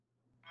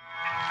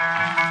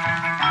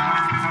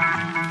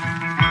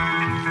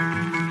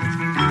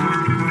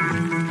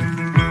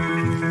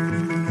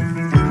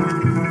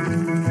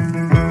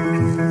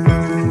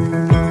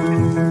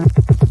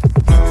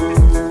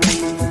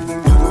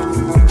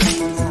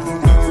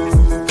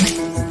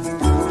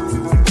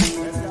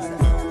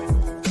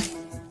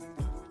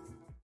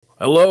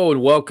Hello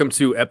and welcome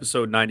to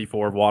episode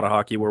 94 of Wada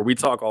Hockey, where we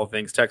talk all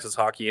things Texas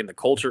hockey and the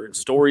culture and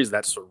stories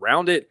that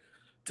surround it.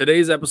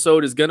 Today's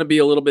episode is going to be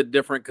a little bit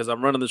different because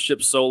I'm running the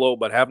ship solo,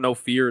 but have no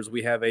fears.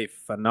 We have a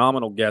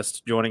phenomenal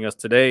guest joining us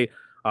today.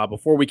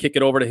 Before we kick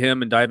it over to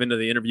him and dive into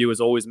the interview,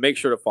 as always, make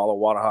sure to follow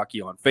Wada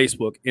Hockey on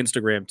Facebook,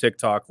 Instagram,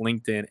 TikTok,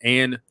 LinkedIn,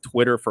 and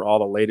Twitter for all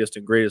the latest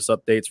and greatest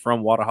updates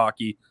from Wada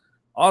Hockey.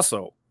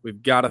 Also,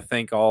 we've got to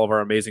thank all of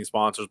our amazing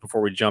sponsors before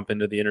we jump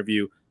into the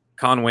interview.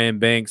 Conway and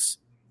Banks.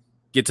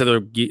 Get to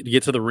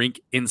the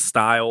rink in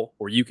style,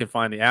 where you can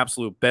find the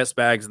absolute best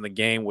bags in the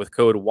game with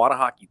code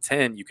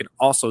WADAHOCKEY10. You can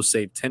also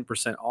save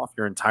 10% off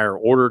your entire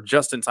order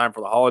just in time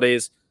for the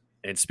holidays.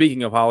 And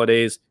speaking of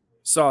holidays,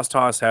 Sauce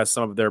Toss has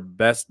some of their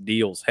best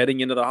deals heading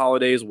into the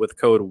holidays with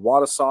code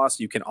WADASauce.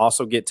 You can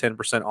also get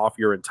 10% off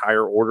your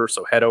entire order.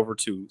 So head over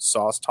to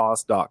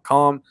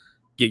saucetoss.com.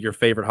 Get your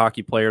favorite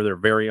hockey player their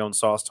very own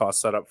Sauce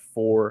Toss set up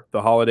for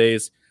the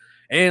holidays.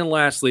 And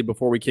lastly,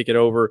 before we kick it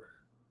over,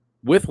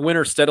 with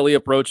winter steadily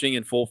approaching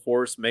in full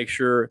force, make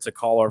sure to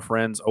call our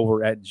friends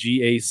over at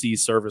GAC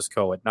Service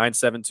Co. at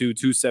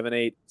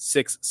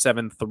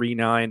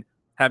 972-278-6739.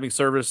 Having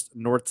serviced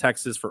North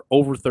Texas for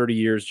over 30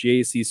 years,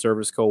 GAC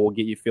Service Co. will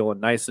get you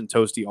feeling nice and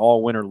toasty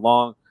all winter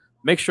long.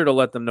 Make sure to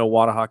let them know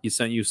Wada Hockey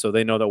sent you so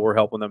they know that we're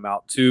helping them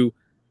out too.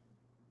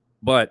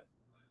 But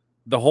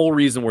the whole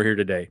reason we're here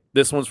today,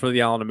 this one's for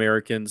the Allen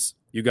Americans.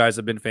 You guys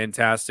have been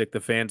fantastic. The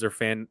fans are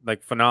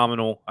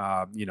phenomenal.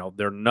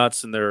 They're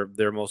nuts in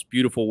their most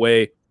beautiful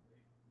way.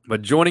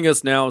 But joining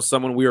us now is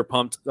someone we are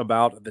pumped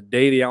about the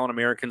day the Allen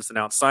Americans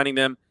announced signing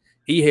them.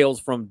 He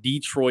hails from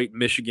Detroit,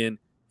 Michigan.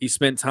 He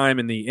spent time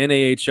in the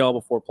NAHL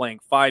before playing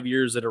 5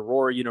 years at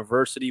Aurora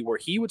University, where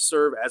he would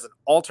serve as an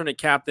alternate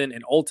captain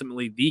and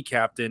ultimately the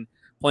captain,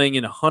 playing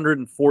in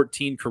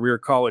 114 career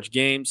college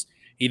games.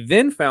 He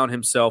then found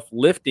himself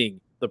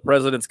lifting the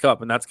President's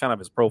Cup, and that's kind of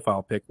his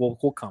profile pick. We'll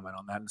comment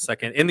on that in a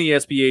second. In the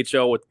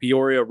SPHL with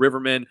Peoria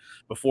Rivermen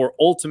before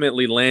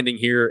ultimately landing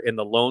here in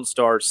the Lone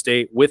Star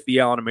State with the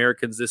Allen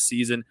Americans this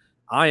season.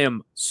 I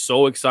am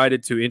so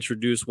excited to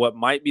introduce what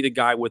might be the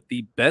guy with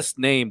the best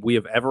name we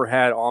have ever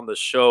had on the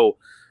show,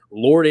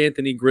 Lord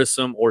Anthony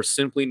Grissom, or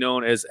simply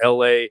known as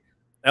LA.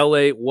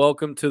 LA,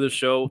 welcome to the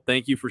show.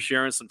 Thank you for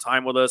sharing some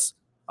time with us.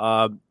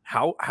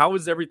 How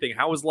is everything?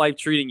 How is life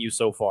treating you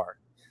so far?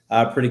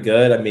 Pretty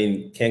good. I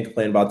mean, can't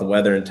complain about the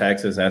weather in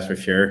Texas, that's for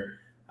sure.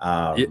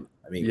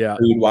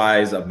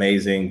 Food-wise,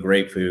 amazing,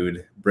 great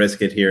food.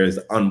 Brisket here is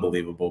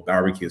unbelievable.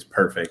 Barbecue is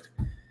perfect.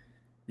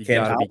 You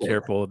got to be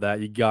careful of that.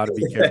 You got to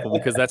be careful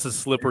because that's a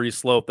slippery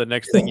slope. The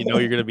next thing you know,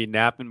 you're going to be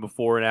napping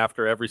before and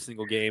after every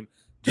single game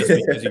just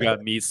because you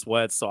got meat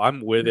sweats. So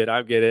I'm with it.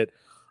 I get it.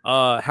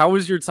 How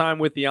has your time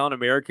with the Allen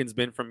Americans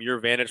been from your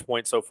vantage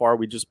point so far?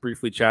 We just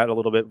briefly chatted a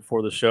little bit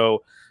before the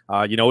show.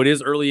 It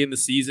is early in the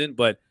season,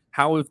 but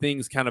how have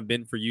things kind of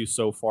been for you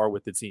so far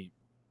with the team?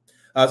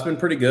 It's been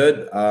pretty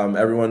good.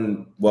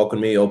 Everyone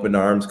welcomed me, open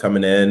arms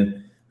coming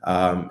in.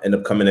 End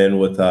up coming in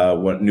with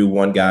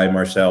one guy,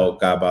 Marcel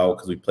Gabau,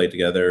 because we played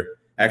together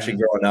actually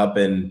growing up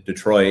in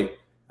Detroit,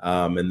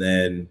 and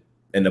then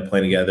end up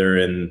playing together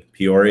in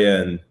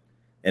Peoria and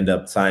end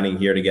up signing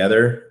here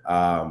together.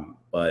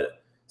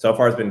 But so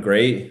far it's been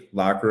great.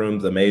 Locker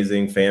room's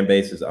amazing. Fan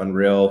base is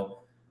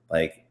unreal.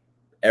 Like,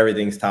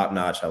 everything's top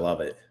notch. I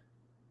love it.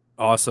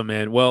 Awesome,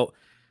 man. Well,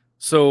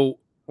 so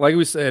like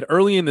we said,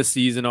 early in the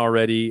season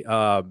already,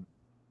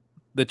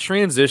 the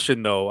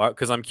transition though,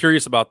 because I'm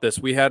curious about this.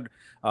 We had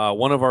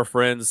one of our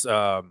friends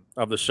of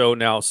the show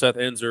now, Seth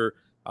Enzer.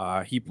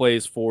 He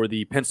plays for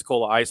the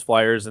Pensacola Ice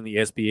Flyers in the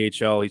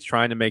SPHL. He's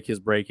trying to make his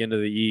break into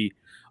the E.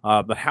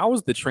 But how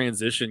has the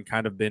transition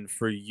kind of been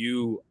for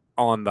you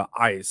on the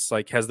ice?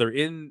 Like, has there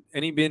been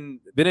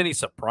any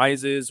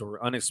surprises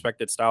or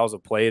unexpected styles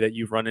of play that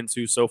you've run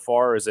into so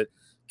far? Or has it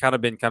kind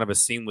of been kind of a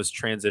seamless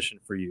transition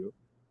for you?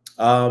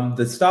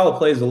 The style of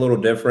play is a little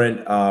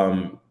different.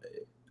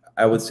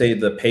 I would say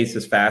the pace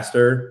is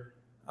faster,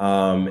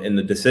 and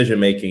the decision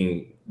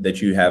making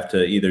that you have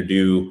to either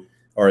do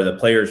or the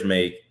players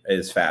make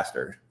is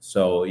faster.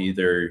 So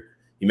either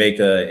you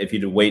make if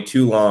you wait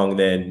too long,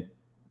 then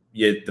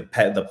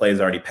the play is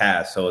already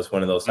passed. So it's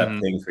one of those type of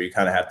things where you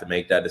kind of have to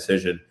make that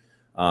decision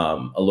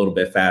a little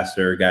bit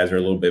faster. Guys are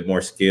a little bit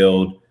more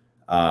skilled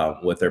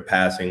with their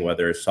passing,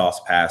 whether it's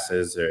soft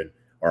passes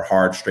or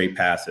hard straight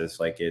passes.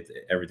 Like,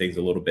 everything's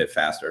a little bit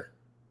faster.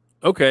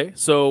 Okay,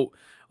 so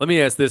let me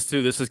ask this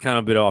too. This is kind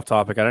of a bit off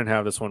topic. I didn't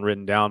have this one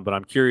written down, but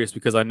I'm curious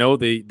because I know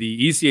the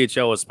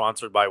ECHL is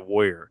sponsored by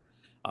Warrior.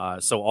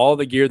 So all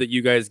the gear that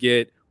you guys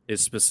get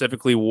is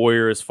specifically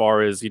Warrior as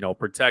far as,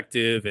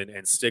 protective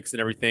and sticks and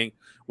everything.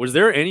 Was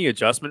there any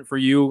adjustment for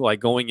you,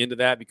 like, going into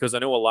that? Because I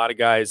know a lot of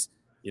guys,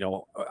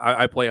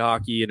 I play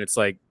hockey and it's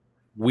like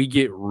we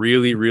get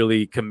really,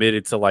 really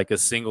committed to like a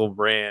single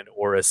brand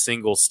or a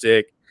single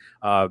stick.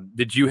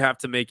 Did you have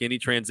to make any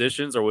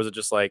transitions, or was it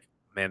just like,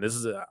 man, this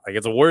is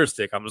it's a Warrior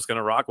stick, I'm just going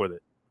to rock with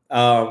it?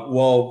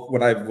 Well,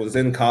 when I was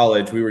in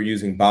college, we were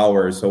using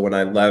Bauer. So when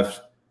I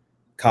left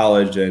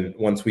college and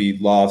once we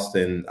lost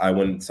and I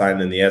went and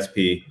signed in the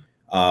SP,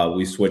 I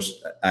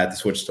had to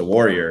switch to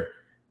Warrior.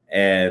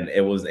 and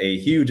it was a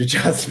huge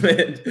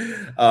adjustment.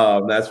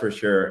 That's for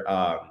sure.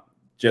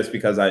 Just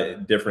because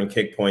different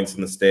kick points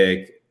in the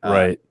stick.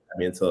 Right. I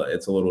mean, it's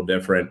a little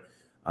different.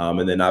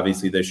 And then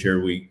obviously this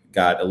year we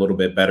got a little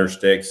bit better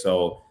stick.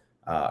 So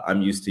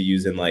I'm used to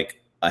using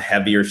like a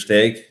heavier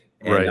stick,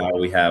 and Right. now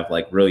we have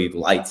like really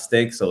light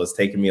sticks. So it's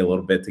taken me a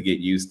little bit to get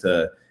used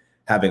to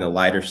having a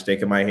lighter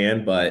stick in my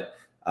hand. But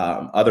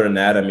other than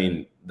that, I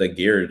mean, the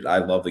gear, I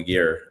love the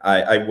gear.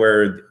 I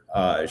wear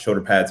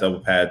shoulder pads, elbow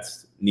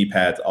pads, knee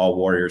pads, all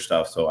Warrior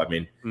stuff. So, I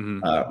mean,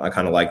 I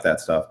kind of like that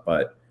stuff.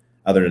 But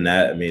other than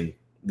that, I mean,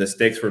 the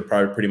sticks were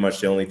probably pretty much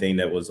the only thing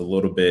that was a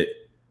little bit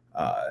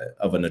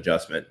of an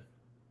adjustment.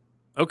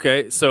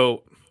 Okay,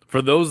 so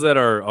for those that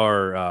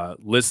are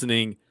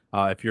listening,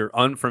 if you're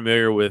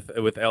unfamiliar with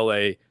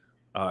LA,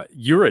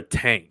 you're a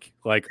tank.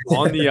 Like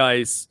on the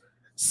ice,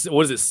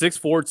 what is it,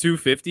 6'4",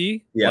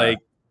 250? Yeah. Like,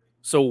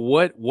 so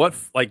what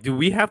like do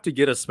we have to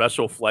get a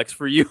special flex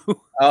for you?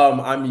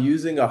 I'm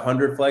using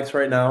 100 flex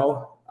right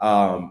now,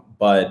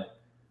 but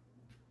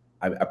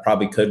I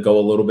probably could go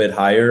a little bit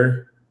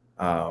higher.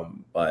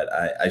 But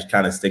I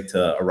kind of stick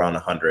to around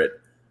 100.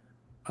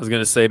 I was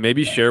gonna say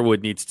maybe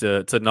Sherwood needs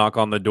to knock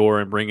on the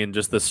door and bring in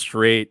just the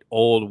straight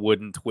old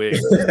wooden twig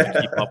to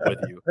keep up with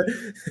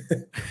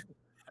you.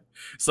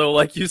 So,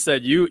 like you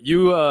said,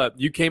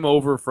 you came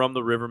over from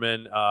the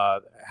Rivermen,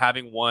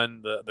 having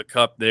won the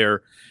cup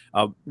there.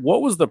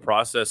 What was the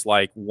process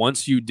like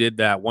once you did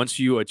that? Once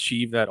you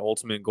achieved that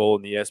ultimate goal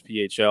in the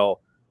SPHL,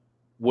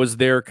 was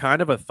there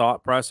kind of a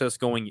thought process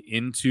going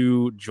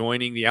into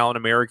joining the Allen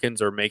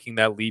Americans or making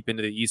that leap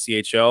into the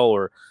ECHL,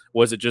 or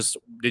was it just,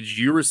 did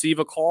you receive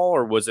a call,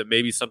 or was it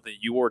maybe something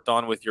you worked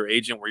on with your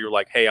agent where you're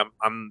like, hey,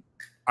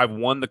 I've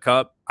won the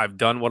cup, I've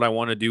done what I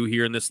want to do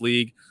here in this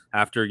league?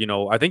 After,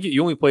 I think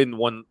you only played in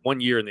one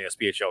year in the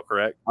SPHL,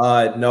 correct?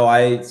 No,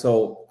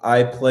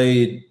 I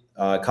played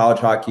college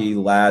hockey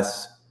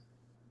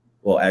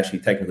actually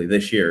technically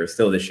this year,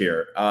 still this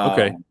year.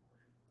 Okay.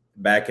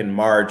 Back in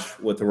March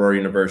with Aurora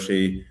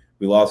University,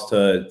 we lost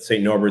to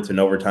St. Norbert's in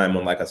overtime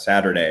on like a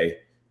Saturday.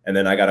 And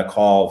then I got a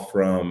call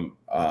from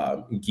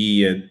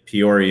Guy in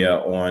Peoria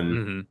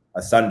on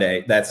a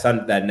Sunday,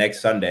 that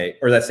next Sunday,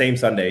 or that same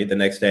Sunday, the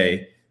next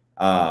day.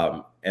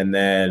 And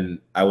then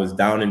I was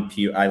down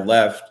in I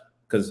left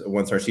because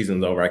once our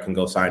season's over, I can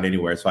go sign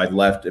anywhere. So I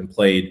left and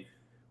played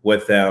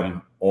with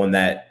them on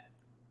that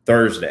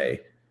Thursday.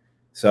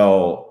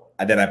 So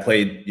then I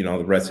played,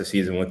 the rest of the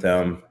season with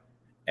them.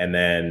 And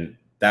then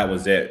that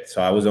was it.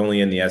 So I was only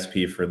in the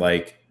SP for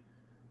like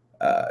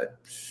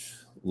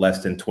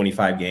less than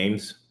 25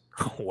 games.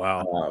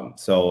 Wow.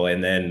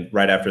 And then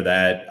right after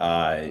that,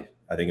 I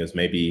think it was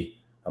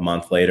maybe a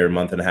month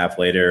and a half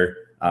later,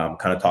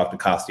 kind of talked to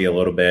Costi a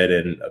little bit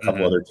and a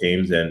couple other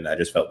teams. And I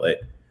just felt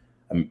like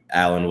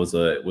Allen was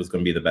going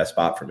to be the best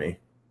spot for me.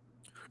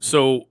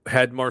 So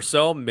had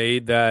Marcel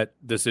made that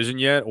decision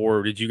yet,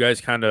 or did you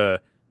guys kind of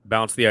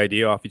bounce the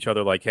idea off each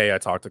other? Like, hey, I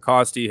talked to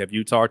Costi. Have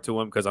you talked to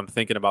him? Because I'm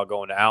thinking about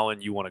going to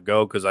Allen. You want to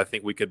go? Because I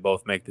think we could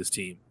both make this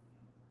team.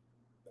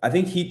 I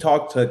think he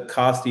talked to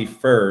Costi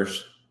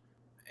first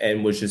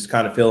and was just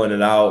kind of filling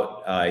it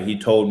out. He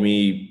told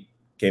me,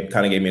 gave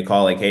me a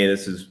call like, hey,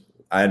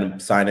 I'm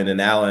signing in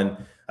Allen.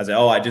 I said,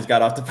 I just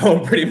got off the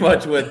phone pretty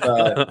much with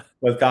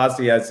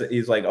Costi.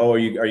 He's like, are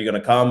you going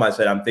to come? I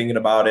said, I'm thinking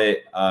about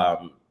it.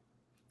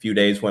 Few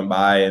days went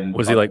by, and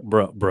was he like,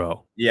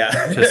 bro?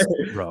 Yeah, just,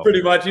 bro.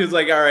 Pretty much. He was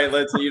like, all right,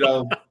 let's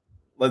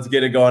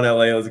get it going,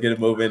 LA. Let's get it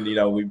moving.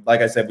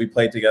 Like I said, we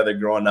played together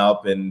growing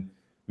up in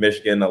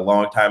Michigan a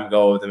long time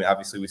ago. I mean,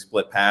 obviously we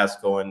split paths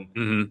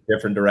going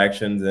different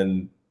directions,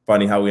 and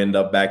funny how we end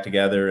up back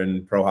together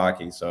in pro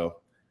hockey.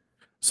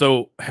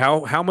 So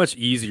how much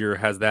easier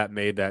has that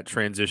made that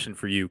transition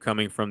for you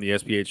coming from the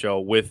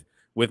SPHL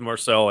with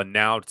Marcel and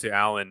now to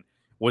Allen?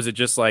 Was it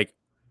just like,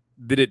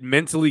 did it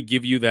mentally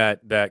give you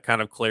that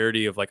kind of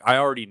clarity of like, I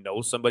already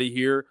know somebody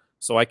here,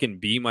 so I can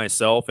be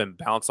myself and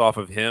bounce off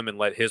of him and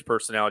let his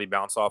personality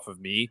bounce off of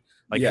me?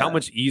 Like, how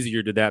much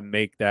easier did that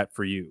make that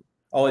for you?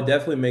 Oh, it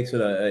definitely makes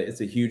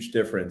it's a huge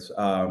difference.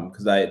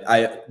 Because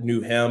I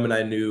knew him and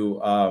I knew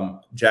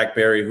Jack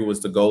Barry, who was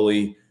the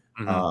goalie.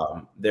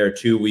 There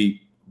too,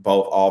 we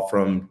both all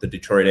from the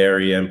Detroit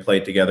area and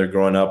played together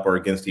growing up or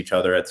against each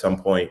other at some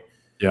point.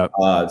 Yeah.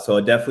 So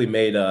it definitely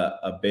made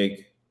a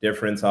big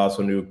difference. I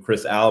also knew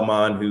Chris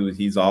Almon,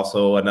 he's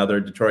also another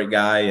Detroit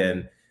guy.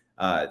 And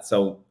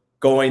so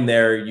going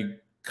there, you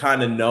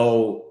kind of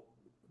know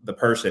the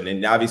person.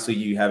 And obviously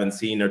you haven't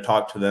seen or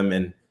talked to them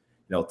in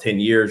 10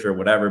 years or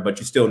whatever, but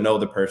you still know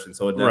the person.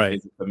 So it definitely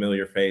is a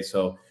familiar face.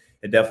 So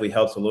it definitely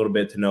helps a little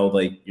bit to know,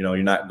 like, you're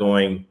not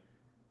going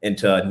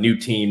into a new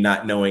team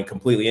not knowing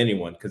completely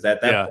anyone. Because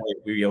at that point,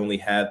 we only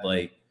had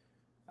I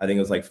think it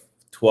was like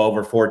 12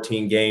 or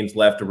 14 games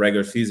left of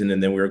regular season,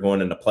 and then we were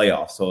going into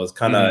playoffs. So it's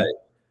kind of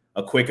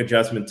a quick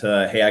adjustment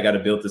to, hey, I got to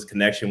build this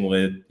connection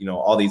with,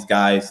 all these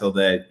guys so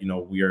that,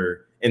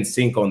 we're in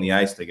sync on the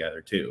ice together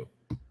too.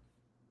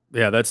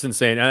 Yeah, that's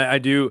insane. I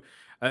do.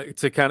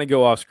 To kind of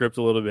go off script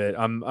a little bit,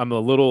 I'm a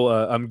little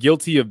I'm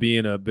guilty of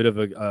being a bit of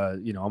a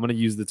I'm going to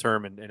use the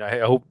term, and I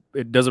hope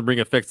it doesn't bring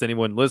effects to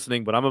anyone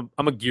listening, but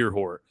I'm a gear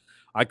whore.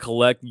 I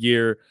collect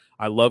gear.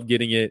 I love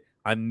getting it.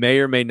 I may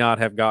or may not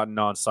have gotten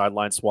on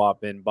Sideline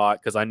Swap and bought,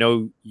 because I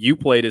know you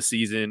played a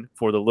season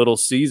for the Little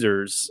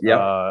Caesars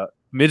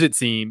midget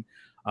team.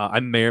 I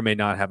may or may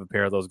not have a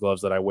pair of those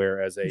gloves that I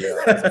wear as a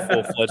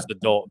full-fledged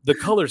adult. The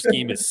color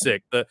scheme is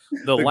sick. The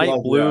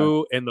light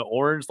blue and the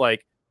orange,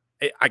 like,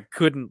 I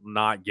couldn't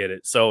not get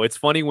it. So it's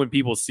funny when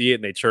people see it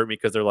and they chirp me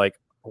because they're like,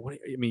 "What?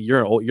 I mean,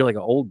 you're like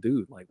an old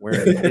dude, like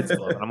wearing a kid's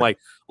glove." And I'm like,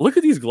 "Look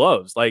at these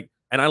gloves!" Like,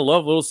 and I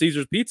love Little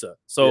Caesars pizza.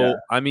 So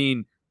I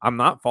mean, I'm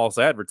not false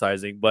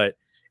advertising, but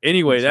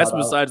anyway, that's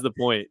besides the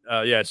point.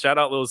 Shout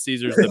out Little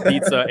Caesars, the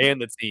pizza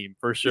and the team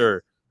for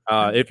sure.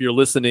 If you're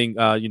listening,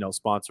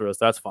 sponsor us.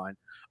 That's fine.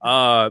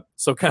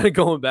 So kind of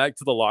going back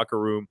to the locker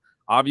room.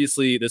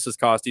 Obviously, this is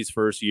Costy's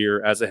first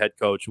year as a head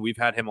coach. We've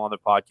had him on the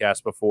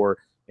podcast before.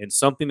 And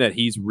something that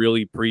he's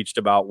really preached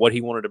about, what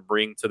he wanted to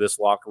bring to this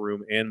locker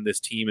room and this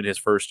team in his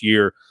first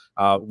year,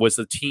 was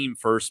the team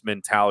first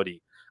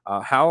mentality.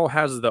 How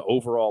has the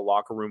overall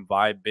locker room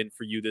vibe been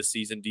for you this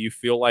season? Do you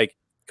feel like,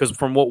 because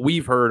from what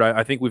we've heard,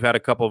 I think we've had a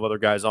couple of other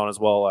guys on as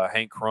well,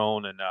 Hank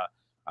Crone and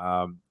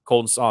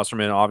Colton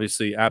Osterman,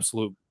 obviously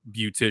absolute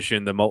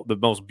beautician, the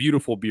most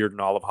beautiful beard in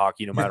all of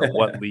hockey, no matter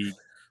what league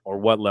or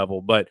what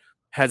level. But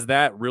has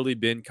that really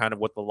been kind of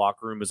what the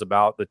locker room is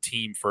about, the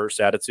team first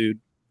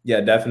attitude? Yeah,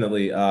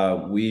 definitely.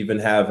 We even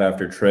have,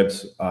 after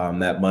trips,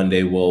 that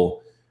Monday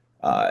we'll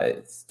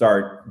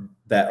start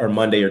that, or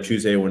Monday or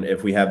Tuesday,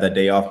 if we have that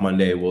day off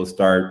Monday, we'll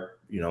start,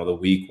 the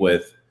week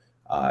with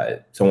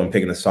someone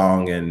picking a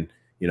song, and,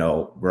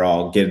 we're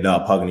all getting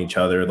up, hugging each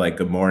other, like,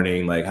 good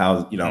morning, like,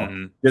 how's,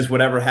 just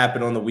whatever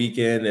happened on the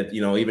weekend. If,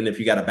 even if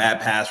you got a bad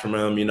pass from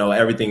them,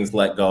 everything's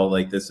let go.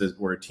 Like,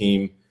 we're a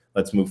team.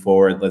 Let's move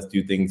forward. Let's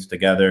do things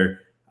together.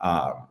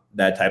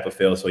 That type of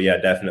feel. So yeah,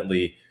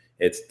 definitely.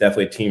 It's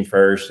definitely team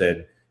first.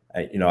 And,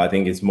 I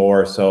think it's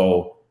more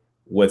so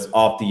what's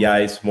off the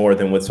ice more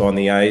than what's on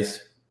the ice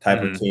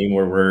type of team,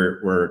 where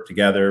we're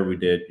together. We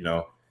did,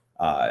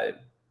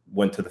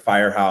 went to the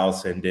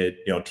firehouse and did,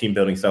 team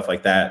building stuff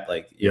like that.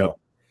 Like,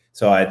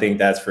 so I think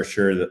that's for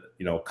sure that,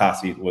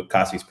 what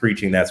Costy's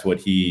preaching, that's what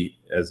he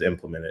has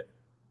implemented.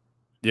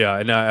 Yeah,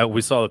 and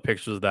we saw the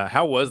pictures of that.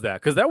 How was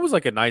that? Because that was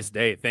like a nice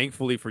day,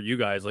 thankfully for you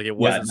guys. Like, it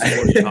wasn't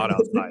scorching hot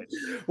outside.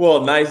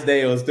 Well, nice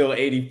day. It was still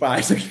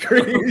 85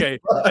 degrees. Okay,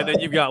 and then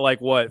you've got,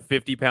 like, what,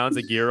 50 pounds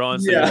of gear on?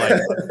 So you're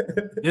like,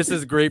 this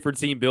is great for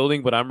team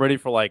building, but I'm ready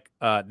for, like,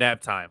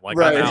 nap time. Like,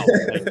 I'm out.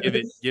 Like,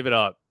 give it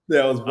up.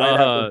 Yeah, it was right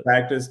after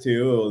practice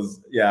too. It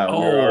was, we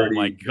were already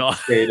my God.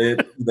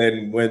 skated,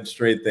 then went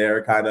straight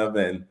there, kind of.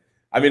 And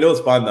I mean, it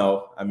was fun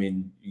though. I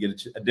mean, you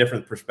get a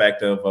different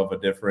perspective of a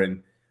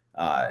different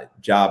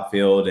job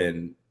field.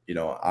 And,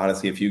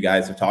 honestly, a few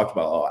guys have talked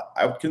about,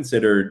 I would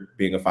consider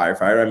being a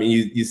firefighter. I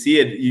mean, you see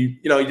it, you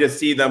just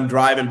see them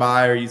driving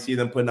by, or you see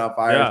them putting out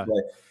fires,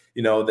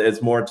 but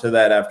there's more to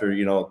that after,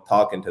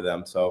 talking to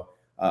them. So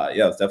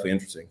it's definitely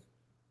interesting.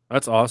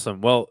 That's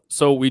awesome. Well,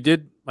 so we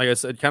did, like I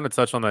said, kind of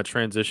touch on that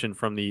transition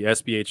from the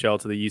SBHL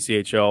to the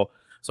ECHL.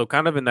 So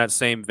kind of in that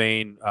same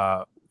vein,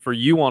 for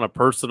you on a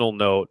personal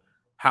note,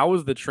 how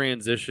was the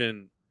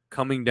transition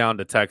coming down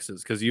to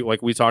Texas? Because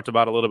like we talked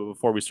about a little bit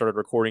before we started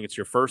recording, it's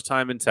your first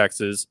time in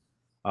Texas.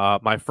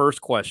 My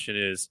first question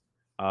is,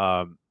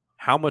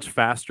 how much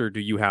faster do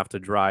you have to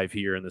drive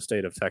here in the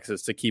state of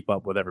Texas to keep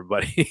up with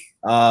everybody?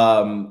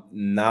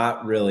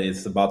 Not really.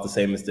 It's about the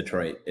same as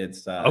Detroit.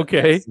 It's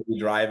okay.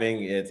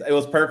 Driving. It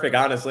was perfect,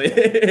 honestly.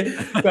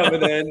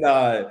 Coming in,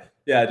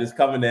 just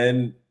coming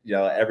in.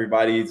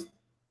 Everybody's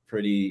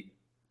pretty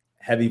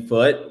heavy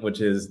foot,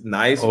 which is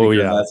nice because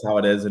that's how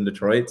it is in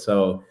Detroit.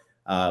 So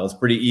it was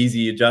pretty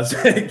easy just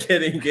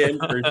getting in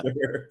for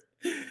sure.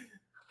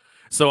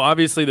 So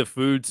obviously the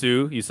food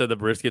too, you said the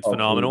brisket's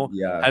phenomenal. Food,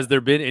 yeah. Has there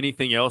been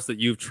anything else that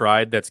you've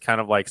tried that's kind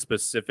of like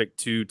specific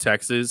to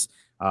Texas,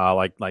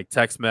 like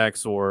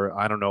Tex-Mex, or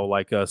I don't know,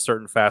 like a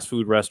certain fast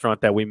food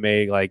restaurant that we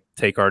may like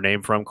take our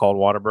name from called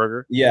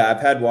Whataburger? Yeah,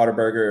 I've had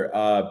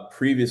Whataburger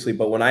previously,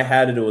 but when I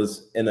had it, it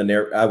was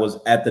I was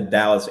at the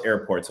Dallas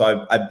airport.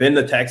 So I've been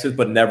to Texas,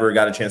 but never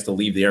got a chance to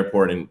leave the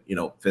airport and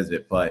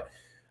visit. But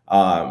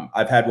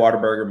I've had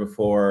Whataburger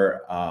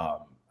before.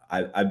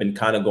 I've been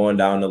kind of going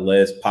down the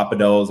list.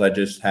 Pappadeaux's I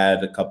just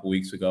had a couple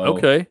weeks ago.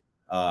 Okay.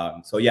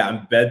 So yeah,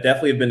 I'm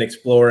definitely been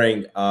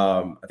exploring.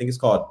 I think it's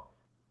called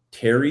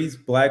Terry's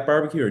Black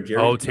Barbecue or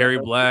Jerry's. Oh, Terry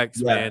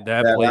Black's, man,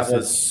 that place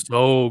is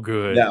so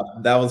good. Yeah,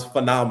 that was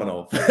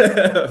phenomenal.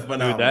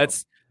 Phenomenal. Dude,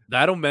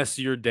 that'll mess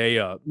your day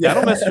up. Yeah.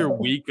 That'll mess your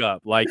week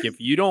up. Like, if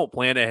you don't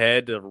plan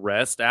ahead to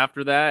rest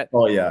after that.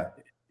 Oh yeah.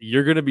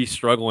 You're going to be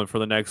struggling for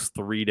the next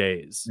 3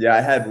 days. Yeah,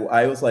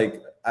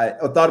 I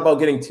thought about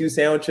getting 2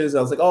 sandwiches. I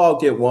was like, I'll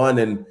get one.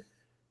 And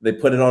they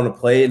put it on a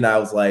plate. And I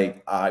was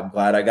like, I'm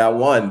glad I got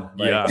one.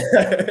 Yeah.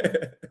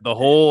 The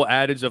whole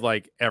adage of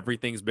like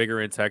everything's bigger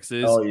in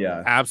Texas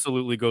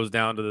absolutely goes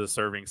down to the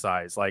serving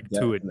size, like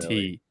Definitely. To a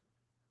T.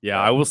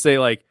 Yeah, I will say,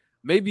 like,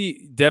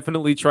 maybe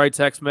definitely try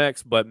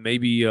Tex-Mex, but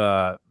maybe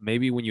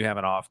when you have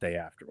an off day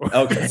afterwards.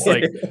 Okay. It's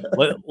like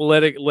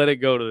let it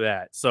go to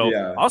that. So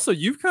Yeah. also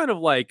you've kind of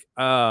like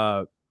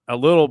a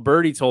little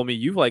birdie told me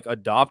you've like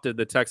adopted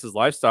the Texas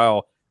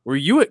lifestyle. Were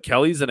you at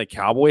Kelly's in a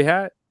cowboy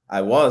hat?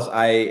 I was.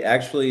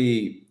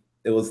 It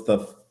was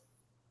the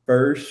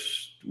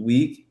first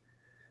week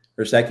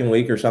or second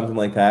week or something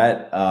like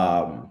that.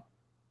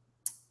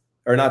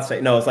 Or not say,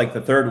 no, it's like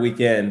the third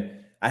weekend.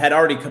 I had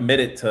already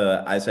committed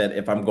to, I said,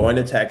 if I'm going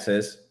to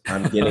Texas,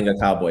 I'm getting a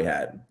cowboy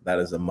hat. That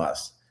is a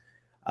must.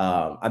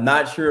 I'm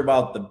not sure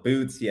about the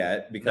boots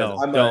yet because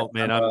I'm a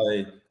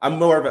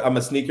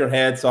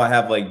sneakerhead. So I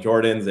have like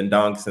Jordans and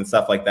Dunks and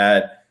stuff like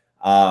that.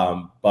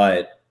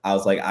 But I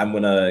was like, I'm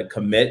going to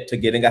commit to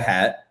getting a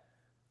hat.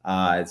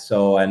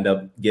 So I ended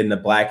up getting a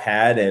black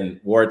hat and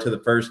wore it to the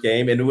first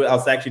game. And I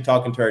was actually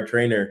talking to our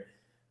trainer,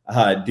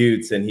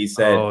 Dukes, and he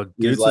said,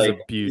 he's like,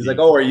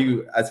 oh, are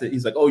you? I said,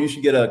 he's like, oh, you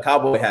should get a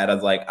cowboy hat. I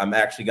was like, I'm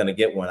actually going to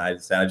get one. I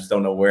just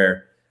don't know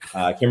where.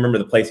 I can't remember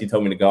the place he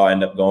told me to go. I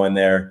ended up going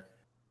there,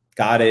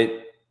 got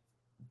it.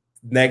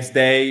 Next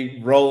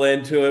day, roll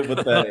into it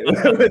with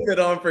with it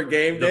on for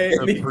game day.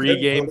 The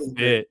pregame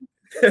fit.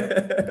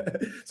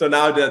 So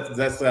now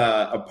that's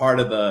a part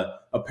of the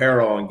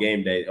apparel on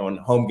game day, on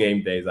home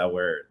game days. I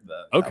wear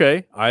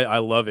Okay, I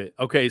love it.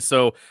 Okay,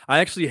 so I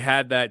actually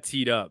had that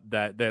teed up,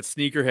 that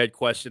sneakerhead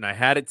question. I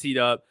had it teed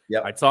up.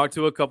 Yep. I talked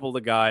to a couple of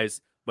the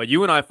guys, but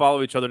you and I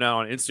follow each other now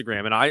on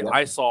Instagram, and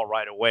I saw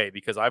right away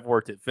because I've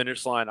worked at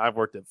Finish Line, I've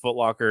worked at Foot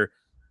Locker.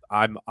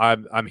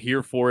 I'm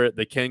here for it.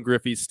 The Ken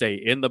Griffey's stay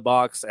in the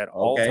box at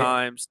all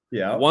times.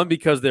 Yeah. One,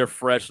 because they're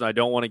fresh and I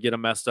don't want to get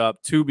them messed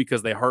up. Two,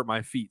 because they hurt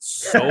my feet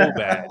so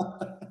bad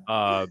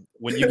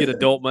when you get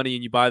adult money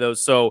and you buy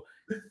those. So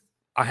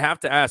I have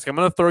to ask. I'm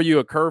going to throw you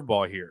a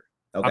curveball here.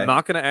 Okay. I'm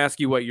not going to ask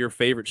you what your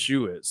favorite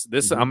shoe is.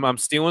 I'm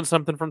stealing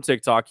something from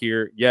TikTok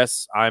here.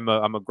 Yes, I'm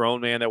a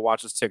grown man that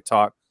watches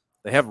TikTok.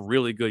 They have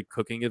really good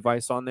cooking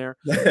advice on there,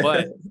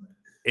 but.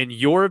 In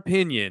your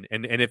opinion,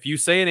 and if you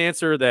say an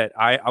answer that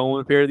I own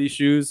a pair of these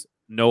shoes,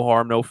 no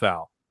harm, no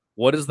foul.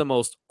 What is the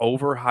most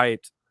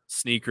overhyped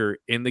sneaker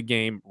in the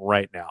game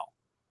right now?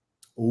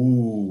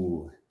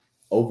 Ooh,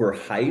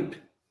 overhyped?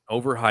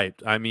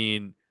 Overhyped. I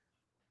mean,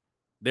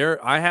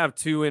 I have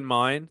two in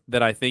mind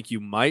that I think you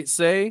might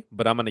say,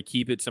 but I'm going to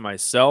keep it to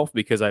myself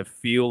because I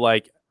feel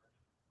like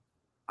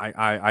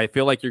I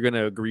feel like you're going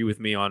to agree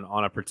with me on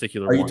a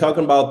particular one. Are you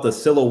talking about the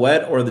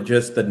silhouette or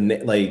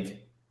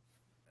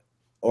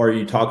or are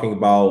you talking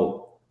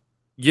about?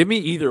 Give me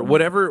either,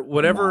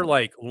 whatever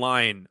like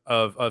line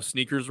of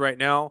sneakers right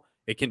now.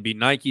 It can be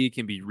Nike, it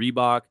can be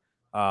Reebok,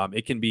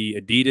 it can be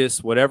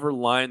Adidas, whatever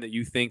line that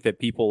you think that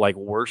people like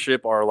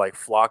worship are like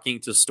flocking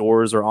to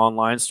stores or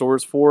online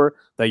stores for,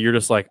 that you're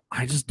just like,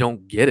 I just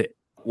don't get it.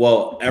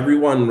 Well,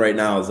 everyone right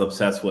now is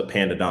obsessed with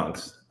Panda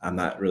Dunks. I'm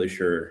not really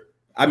sure.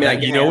 I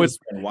mean,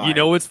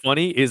 what's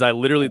funny is I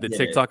literally the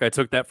TikTok I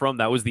took that from,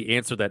 that was the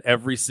answer that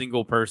every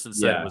single person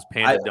said was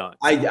Panda Dunk.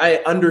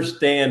 I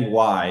understand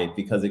why,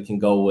 because it can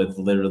go with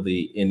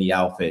literally any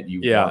outfit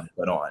you want to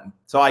put on.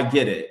 So I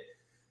get it,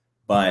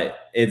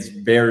 but it's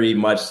very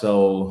much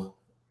so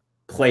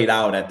played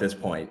out at this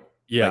point.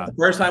 Yeah. Like the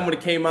first time when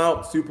it came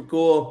out, super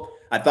cool.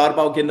 I thought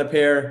about getting a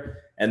pair,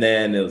 and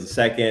then it was the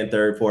second,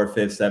 third, fourth,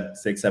 fifth,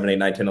 sixth, 7, 8,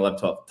 9, 10, 11,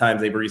 12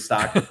 times they've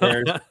restocked the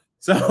pairs.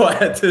 So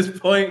at this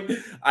point,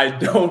 I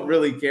don't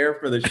really care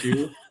for the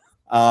shoe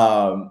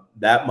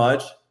that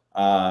much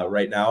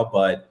right now.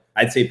 But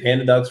I'd say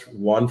Panda Dunks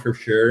one for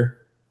sure.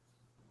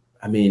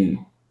 I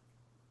mean,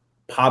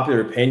 popular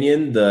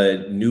opinion,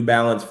 the New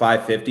Balance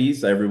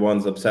 550s.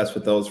 Everyone's obsessed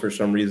with those for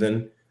some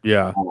reason.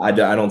 Yeah, I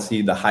don't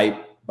see the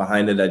hype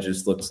behind it. That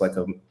just looks like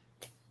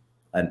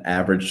an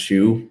average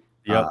shoe.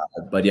 Yeah,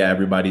 but yeah,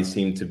 everybody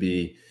seemed to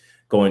be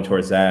going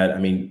towards that. I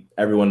mean,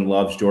 everyone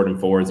loves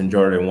Jordan 4s and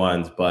Jordan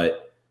 1s,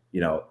 but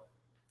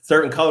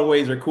certain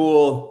colorways are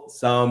cool.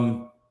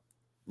 Some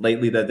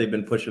lately that they've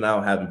been pushing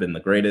out haven't been the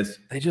greatest.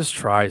 They just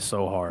try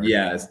so hard.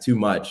 Yeah, it's too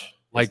much.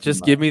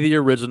 Give me the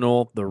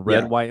original, the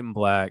red, white, and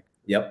black.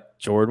 Yep.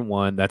 Jordan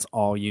 1. That's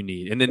all you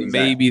need. And then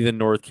maybe the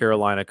North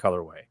Carolina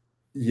colorway.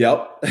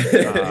 Yep.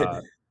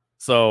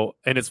 So,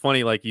 and it's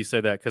funny, like you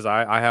said that, because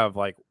I have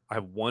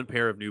one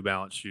pair of New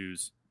Balance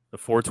shoes, the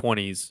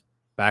 420s,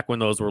 back when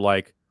those were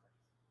like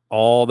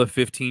all the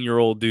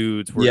 15-year-old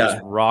dudes were just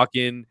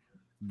rocking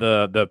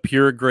the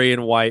pure gray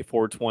and white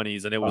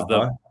 420s, and it was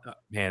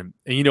man.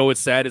 And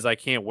what's sad is I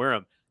can't wear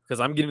them because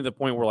I'm getting to the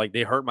point where like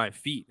they hurt my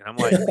feet, and I'm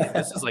like,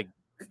 this is like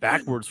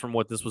backwards from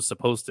what this was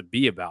supposed to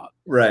be about.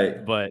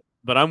 Right. But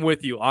I'm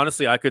with you.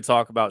 Honestly, I could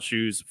talk about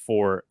shoes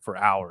for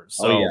hours.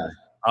 So,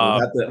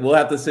 we'll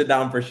have to sit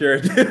down for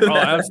sure. Oh,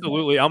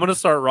 absolutely. I'm gonna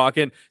start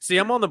rocking. See,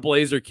 I'm on the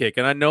Blazer kick,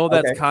 and I know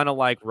that's kind of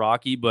like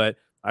Rocky, but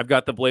I've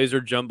got the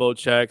Blazer jumbo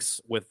checks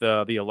with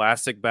the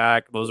elastic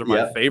back. Those are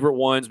my favorite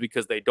ones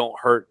because they don't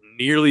hurt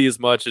nearly as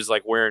much as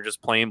like wearing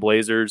just plain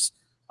Blazers.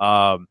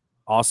 Also,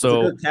 it's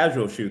a good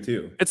casual shoe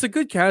too. It's a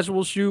good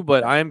casual shoe,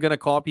 but I am going to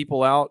call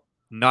people out.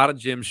 Not a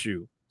gym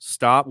shoe.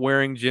 Stop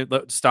wearing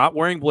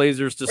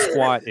blazers to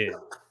squat in.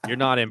 You're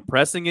not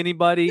impressing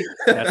anybody.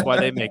 That's why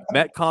they make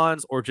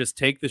Metcons, or just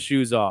take the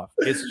shoes off.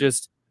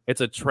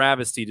 It's a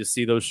travesty to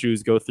see those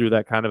shoes go through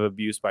that kind of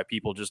abuse by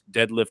people just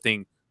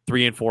deadlifting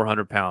 300 and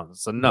 400 pounds.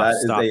 It's enough.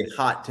 That Stop is a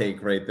hot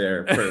take right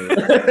there.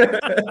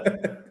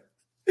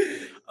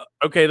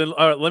 Okay, then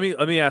let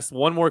me ask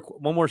one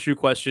more shoe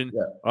question.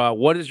 Yeah.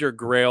 What is your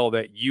grail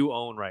that you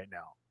own right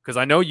now? Because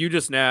I know you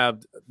just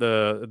nabbed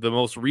the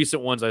most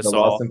recent ones I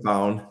saw. Lost and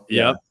found. Yep.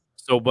 Yeah.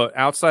 So, but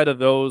outside of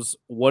those,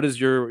 what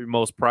is your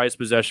most prized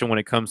possession when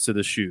it comes to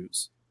the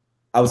shoes?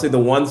 I would say the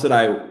ones that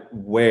I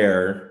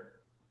wear,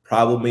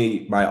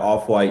 probably my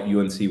off-white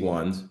UNC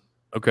ones.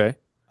 Okay.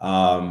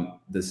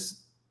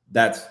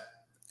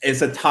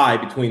 It's a tie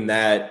between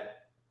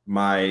that,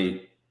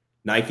 my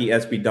Nike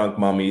SB Dunk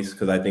Mummies,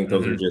 because I think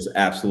those are just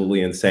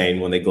absolutely insane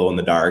when they glow in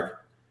the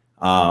dark.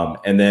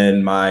 And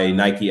then my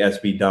Nike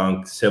SB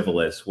Dunk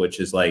Civilis,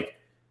 which is like,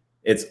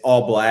 it's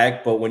all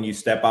black, but when you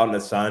step out in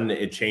the sun,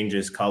 it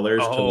changes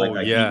colors to like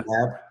a heat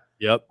map.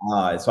 Yep.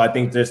 So I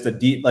think just the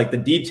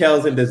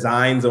details and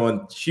designs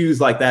on shoes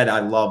like that,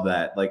 I love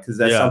that. Like, because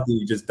that's something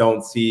you just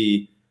don't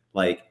see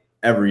like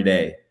every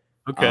day.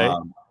 Okay.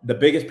 The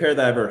biggest pair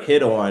that I ever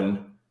hit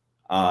on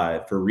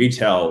for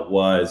retail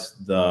was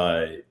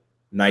the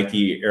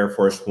Nike Air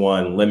Force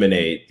One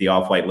Lemonade, the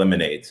off-white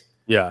Lemonades.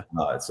 Yeah.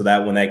 So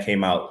that when that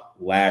came out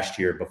last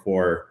year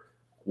before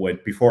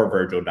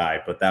Virgil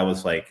died, but that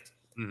was like,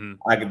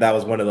 that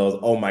was one of those,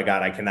 oh my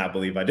God, I cannot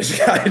believe I just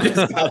got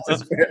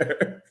this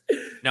pair.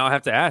 Now I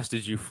have to ask,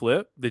 did you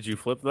flip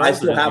those? I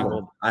still have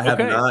them. I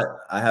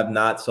have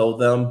not sold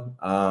them.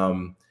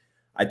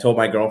 I told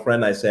my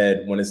girlfriend, I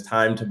said, when it's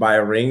time to buy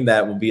a ring,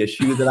 that will be a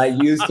shoe that I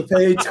use to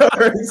pay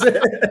towards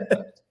it.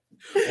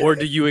 Or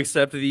do you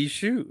accept these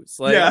shoes?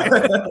 Like,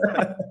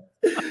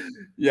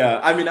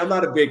 yeah. I mean, I'm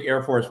not a big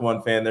Air Force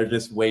One fan. They're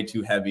just way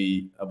too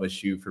heavy of a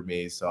shoe for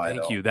me. So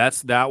Thank you.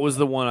 That was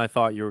the one I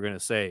thought you were going to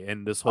say.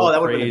 And this whole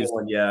craze,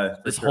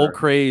 whole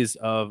craze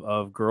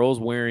of girls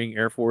wearing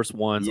Air Force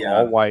Ones,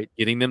 all white,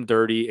 getting them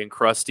dirty and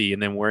crusty,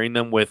 and then wearing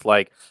them with,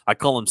 like, I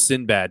call them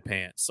Sinbad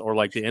pants, or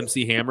like the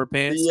MC Hammer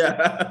pants.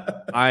 Yeah.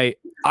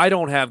 I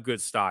don't have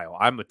good style.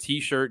 I'm a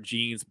t-shirt,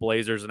 jeans,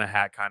 blazers, and a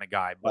hat kind of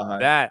guy. But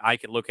that I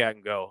can look at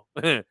and go,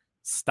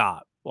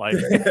 stop. Like,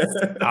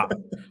 stop.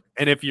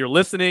 And if you're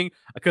listening,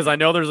 because I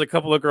know there's a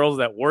couple of girls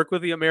that work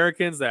with the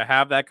Americans that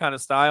have that kind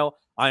of style,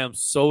 I am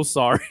so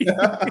sorry.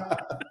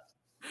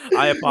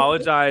 I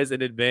apologize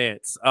in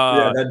advance.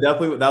 That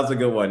was a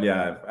good one.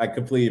 Yeah, I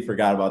completely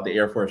forgot about the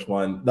Air Force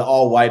One, the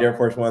all white Air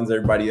Force Ones.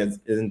 Everybody is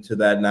into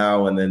that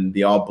now, and then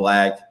the all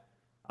black.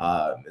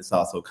 It's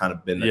also kind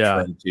of been the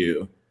trend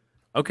too.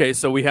 Okay,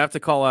 so we have to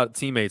call out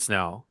teammates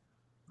now.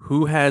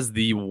 Who has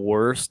the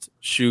worst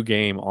shoe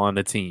game on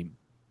the team?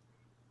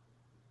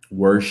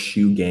 Worst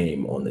shoe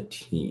game on the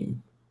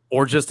team,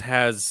 or just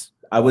has?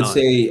 I would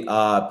say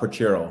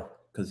Pochero,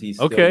 because he's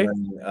still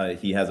running,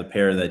 he has a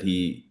pair that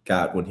he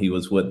got when he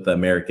was with the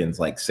Americans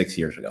like 6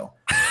 years ago,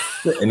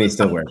 and he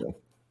still wears them.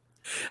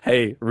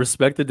 Hey,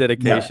 respect the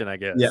dedication, I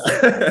guess.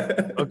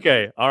 Yeah.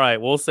 Okay. All right.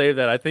 We'll save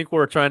that. I think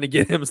we're trying to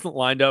get him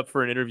lined up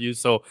for an interview,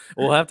 so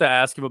we'll have to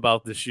ask him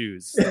about the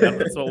shoes.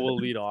 That's what we'll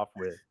lead off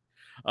with.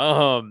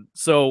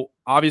 So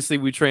obviously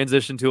we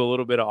transitioned to a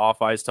little bit of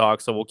off ice talk,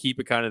 so we'll keep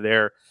it kind of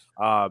there.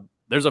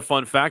 There's a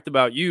fun fact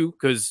about you,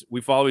 because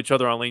we follow each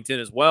other on LinkedIn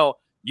as well.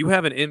 You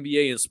have an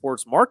MBA in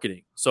sports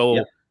marketing.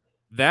 So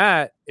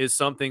that is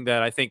something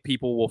that I think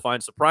people will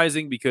find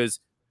surprising, because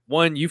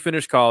one, you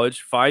finished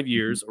college, 5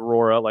 years,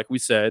 Aurora, like we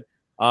said.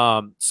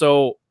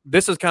 So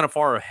this is kind of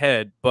far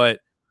ahead, but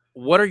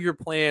what are your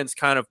plans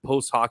kind of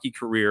post-hockey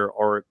career,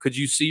 or could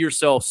you see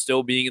yourself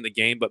still being in the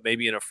game, but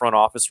maybe in a front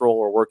office role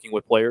or working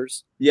with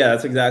players? Yeah,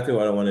 that's exactly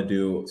what I want to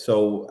do.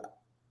 So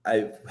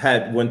I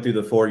went through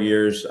the 4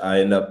 years. I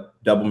ended up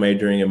double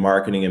majoring in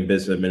marketing and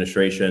business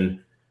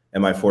administration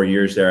in my 4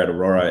 years there at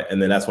Aurora.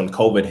 And then that's when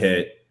COVID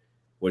hit,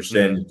 which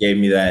then gave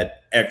me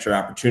that extra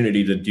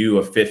opportunity to do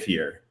a 5th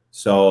year.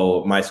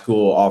 So my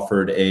school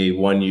offered a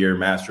 1-year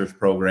master's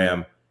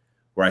program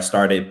where I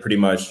started pretty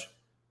much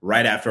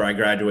right after I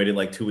graduated.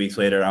 Like 2 weeks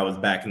later, I was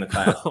back in the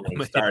classroom,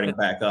 starting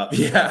back up.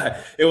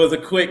 Yeah, it was a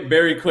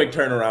very quick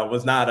turnaround.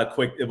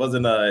 It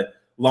wasn't a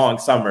long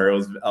summer.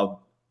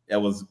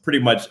 It was pretty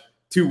much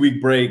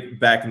 2-week break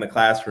back in the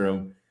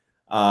classroom.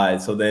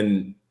 So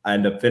then I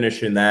ended up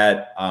finishing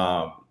that.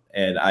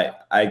 And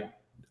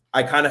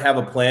I kind of have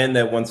a plan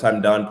that once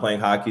I'm done playing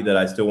hockey, that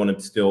I still want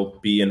to still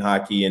be in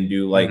hockey and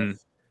do like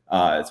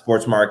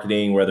sports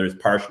marketing, whether it's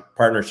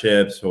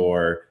partnerships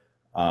or,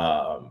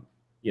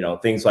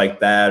 things like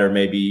that, or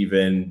maybe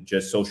even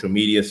just social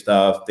media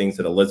stuff, things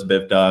that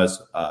Elizabeth does.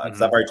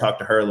 Because I've already talked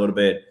to her a little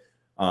bit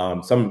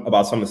about some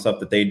of the stuff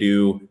that they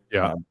do.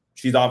 Yeah.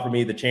 She's offered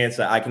me the chance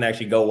that I can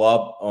actually go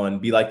up and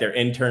be like their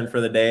intern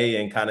for the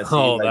day and kind of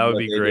see. That would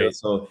be great. Do.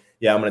 So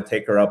yeah, I'm going to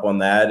take her up on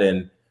that.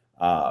 And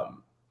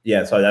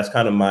so that's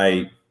kind of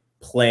my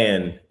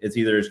plan. It's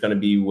going to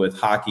be with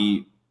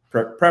hockey,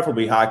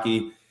 preferably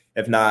hockey.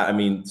 If not, I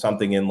mean,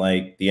 something in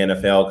like the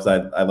NFL,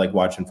 because I like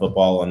watching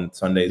football on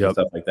Sundays and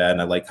stuff like that.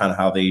 And I like kind of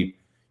how they, you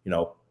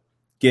know,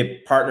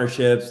 get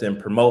partnerships and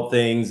promote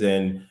things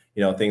and,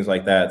 you know, things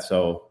like that.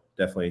 So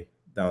definitely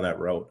down that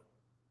road.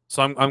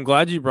 So I'm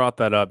glad you brought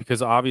that up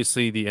because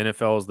obviously the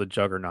NFL is the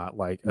juggernaut.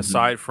 Like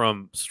aside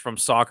from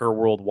soccer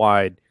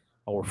worldwide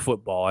or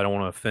football, I don't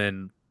want to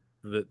offend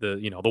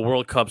the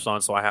World Cup's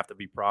on, so I have to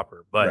be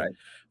proper. But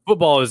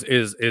football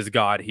is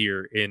God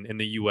here in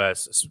the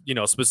U.S. You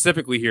know,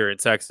 specifically here in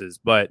Texas.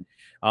 But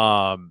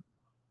how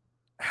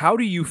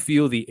do you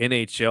feel the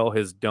NHL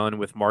has done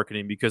with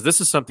marketing? Because this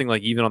is something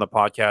like even on the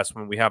podcast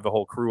when we have the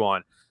whole crew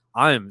on,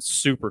 I am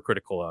super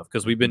critical of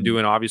because we've been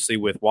doing obviously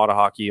with Wada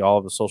Hockey all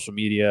of the social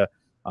media.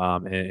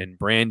 And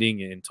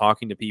branding and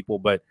talking to people,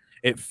 but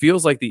it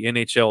feels like the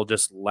NHL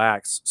just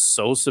lacks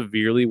so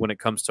severely when it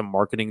comes to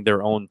marketing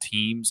their own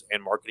teams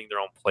and marketing their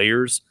own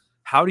players.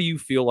 How do you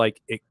feel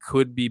like it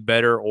could be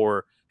better,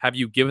 or have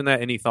you given that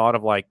any thought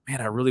of like,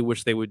 man, I really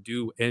wish they would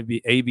do A,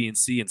 B, and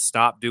C and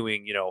stop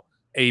doing,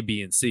 A,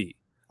 B, and C?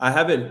 I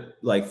haven't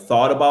like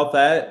thought about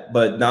that,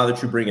 but now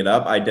that you bring it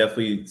up, I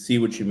definitely see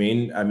what you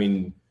mean. I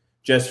mean,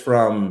 just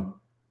from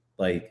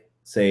like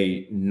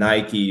say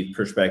Nike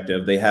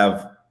perspective, they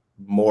have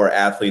more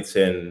athletes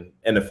in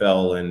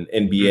NFL and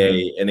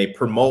NBA, and they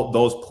promote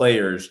those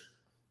players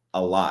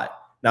a lot.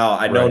 Now,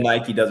 I know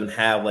Nike doesn't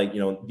have like,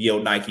 the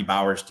old Nike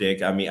Bauer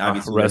stick. I mean,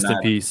 obviously, rest in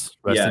peace.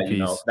 Rest in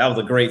peace. That was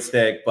a great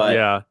stick,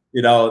 but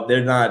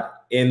they're not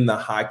in the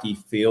hockey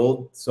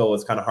field, so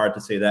it's kind of hard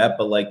to say that.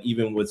 But like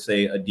even with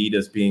say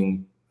Adidas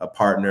being a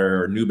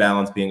partner or New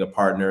Balance being a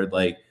partner,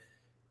 like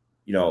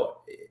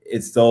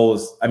it's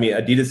those. I mean,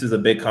 Adidas is a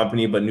big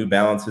company, but New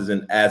Balance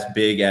isn't as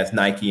big as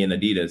Nike and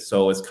Adidas.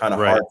 So it's kind of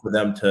hard for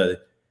them to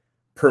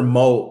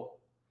promote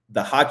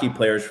the hockey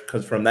players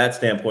because from that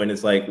standpoint,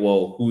 it's like,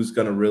 well, who's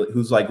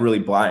really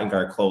buying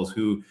our clothes?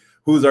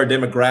 Who's our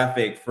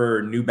demographic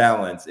for New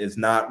Balance is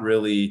not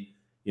really,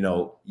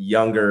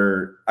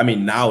 younger. I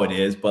mean, now it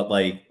is, but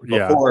like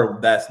before,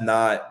 that's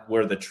not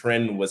where the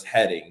trend was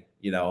heading,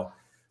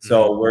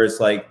 So where it's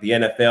like the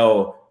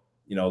NFL,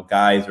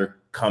 guys are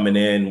coming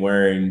in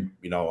wearing,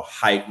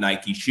 hype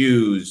Nike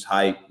shoes,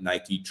 hype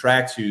Nike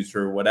tracksuits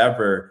or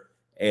whatever.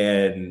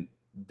 And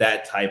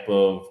that type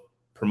of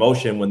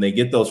promotion, when they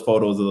get those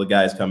photos of the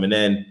guys coming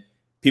in,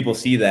 people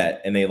see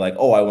that and they like,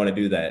 oh, I want to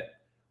do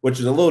that, which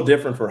is a little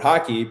different for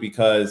hockey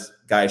because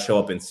guys show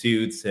up in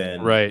suits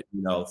and,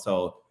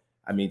 so,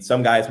 I mean,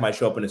 some guys might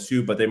show up in a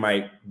suit, but they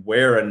might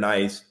wear a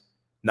nice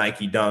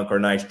Nike Dunk or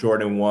nice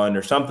Jordan 1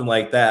 or something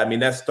like that. I mean,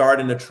 that's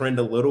starting to trend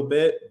a little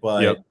bit,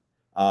 but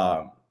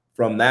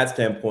from that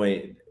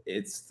standpoint,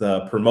 it's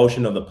the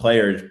promotion of the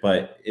players,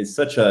 but it's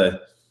such a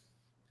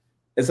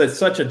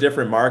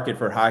different market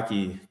for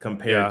hockey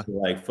compared to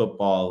like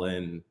football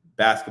and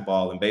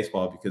basketball and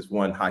baseball because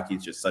one, hockey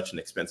is just such an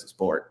expensive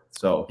sport.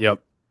 So,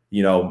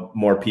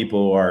 more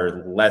people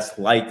are less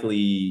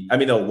likely. I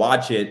mean, they'll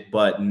watch it,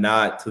 but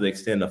not to the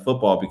extent of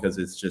football because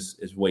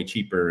it's way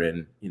cheaper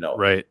and,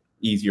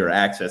 easier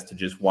access to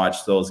just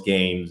watch those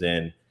games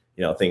and,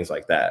 things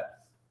like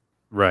that.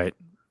 Right.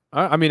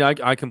 I mean,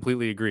 I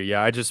completely agree.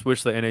 Yeah, I just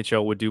wish the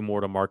NHL would do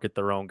more to market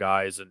their own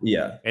guys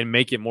and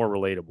make it more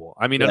relatable.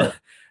 I mean,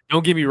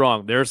 don't get me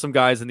wrong. There are some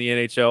guys in the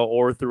NHL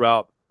or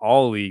throughout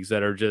all leagues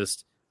that are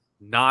just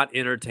not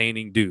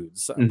entertaining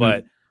dudes.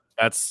 But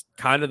that's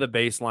kind of the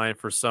baseline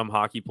for some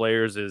hockey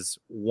players is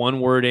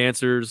one-word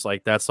answers.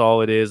 Like, that's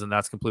all it is, and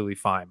that's completely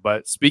fine.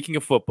 But speaking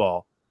of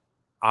football,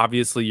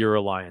 obviously you're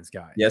a Lions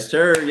guy. Yes,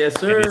 sir. Yes,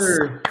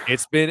 sir.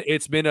 It's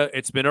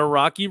been a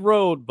rocky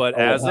road, but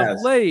as of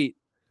late,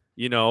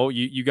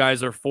 you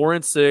guys are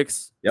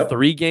 4-6,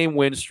 3-game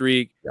win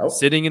streak,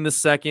 sitting in the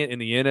second in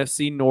the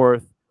NFC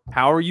North.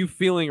 How are you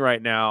feeling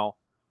right now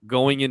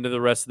going into the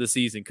rest of the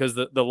season? Because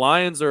the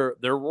Lions they're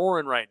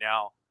roaring right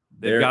now.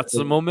 They've got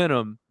some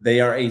momentum.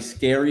 They are a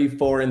scary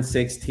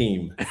 4-6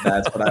 team.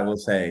 That's what I will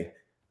say.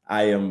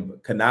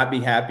 Could not be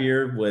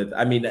happier with.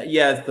 I mean,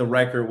 it's the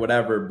record,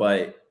 whatever.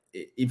 But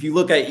if you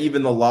look at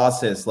even the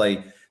losses,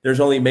 like there's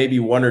only maybe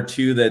one or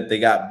two that they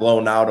got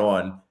blown out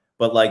on.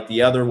 But like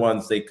the other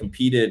ones, they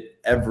competed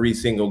every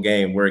single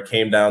game where it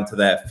came down to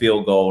that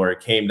field goal or it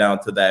came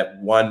down to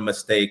that one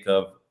mistake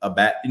of a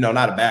bat,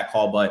 not a bat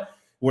call, but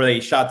where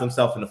they shot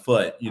themselves in the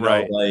foot,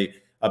 like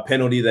a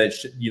penalty that,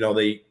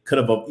 they could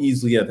have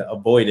easily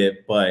avoided,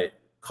 but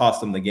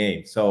cost them the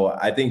game. So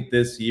I think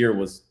this year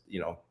was,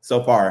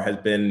 so far has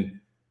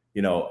been,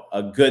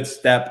 a good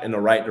step in the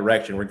right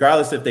direction,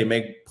 regardless if they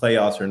make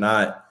playoffs or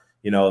not,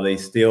 they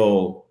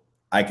still,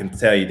 I can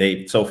tell you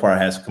they so far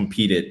has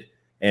competed.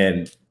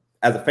 And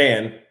as a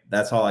fan,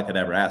 that's all I could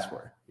ever ask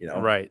for,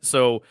 Right.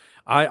 So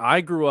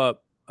I grew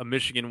up a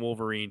Michigan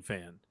Wolverine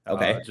fan.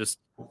 Okay.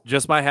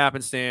 Just by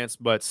happenstance,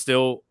 but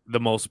still the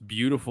most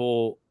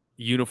beautiful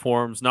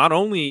uniforms, not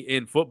only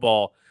in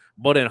football,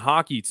 but in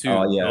hockey too.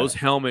 Oh, yeah. Those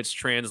helmets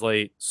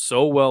translate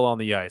so well on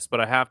the ice.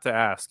 But I have to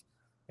ask,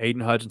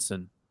 Aiden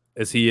Hutchinson,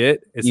 is he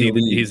it? Is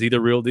he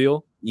the real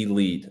deal?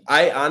 Elite.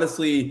 I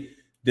honestly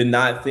did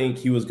not think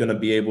he was going to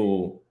be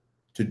able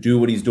to do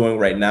what he's doing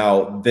right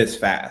now this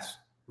fast.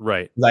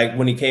 Right. Like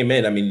when he came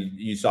in, I mean,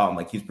 you saw him,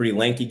 like he's a pretty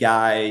lanky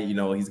guy. You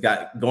know, he's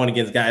got going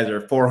against guys that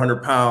are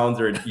 400 pounds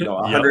or, you know,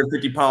 Yep.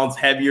 150 pounds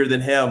heavier than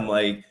him.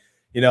 Like,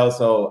 you know,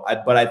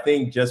 but I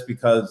think just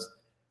because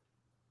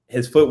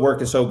his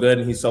footwork is so good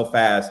and he's so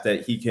fast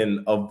that he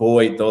can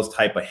avoid those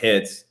type of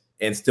hits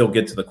and still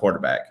get to the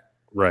quarterback.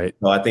 Right.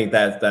 So I think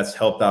that's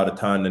helped out a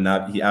ton.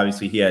 And he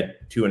had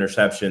 2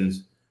 interceptions,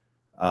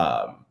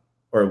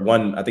 or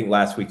one, I think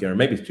last weekend, or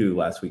maybe 2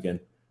 last weekend.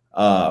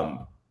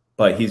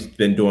 But he's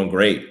been doing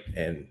great.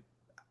 And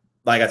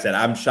like I said,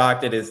 I'm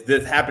shocked that it's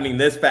this happening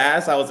this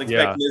fast. I was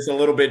expecting this a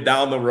little bit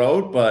down the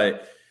road,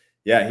 but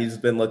yeah, he's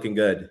been looking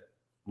good.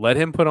 Let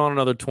him put on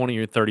another 20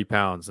 or 30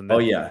 pounds, and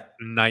then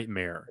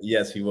nightmare.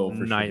 Yes, he will.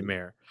 For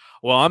nightmare.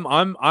 Sure.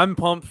 Well, I'm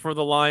pumped for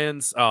the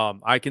Lions.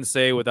 I can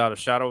say without a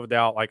shadow of a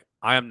doubt, like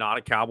I am not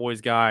a Cowboys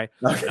guy,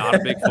 not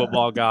a big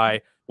football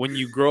guy. When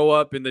you grow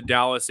up in the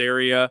Dallas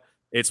area,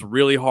 it's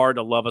really hard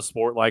to love a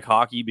sport like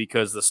hockey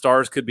because the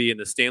Stars could be in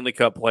the Stanley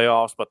Cup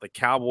playoffs, but the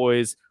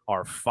Cowboys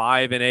are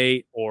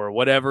 5-8 or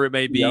whatever it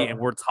may be, and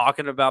we're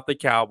talking about the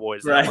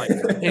Cowboys. Right. I'm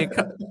like, hey,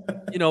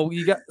 you know,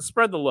 you got to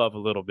spread the love a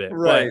little bit,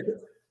 right?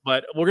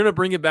 But we're gonna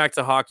bring it back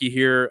to hockey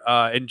here,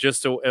 in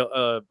just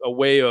a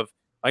way of,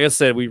 like I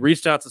said, we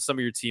reached out to some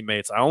of your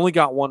teammates. I only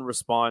got one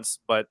response,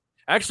 but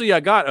actually I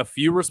got a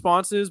few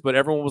responses, but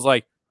everyone was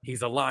like,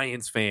 he's a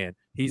Lions fan.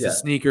 He's a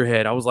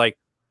sneakerhead. I was like,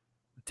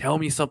 tell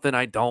me something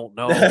I don't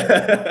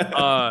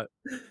know.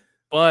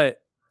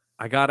 But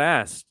I got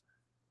asked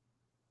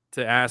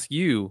to ask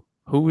you,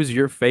 who is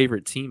your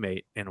favorite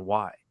teammate and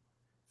why?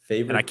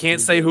 And I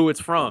can't say who it's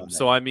from.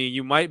 So, I mean,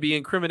 you might be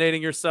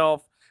incriminating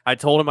yourself. I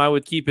told him I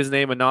would keep his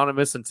name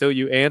anonymous until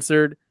you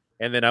answered,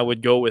 and then I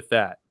would go with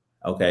that.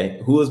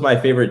 Okay. Who is my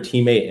favorite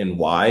teammate and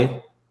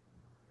why?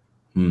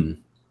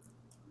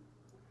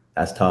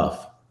 That's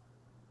tough.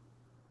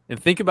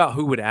 And think about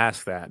who would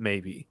ask that,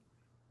 maybe.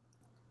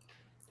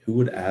 Who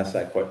would ask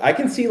that question? I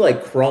can see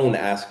like Crone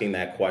asking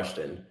that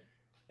question,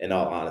 in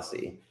all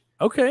honesty.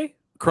 Okay.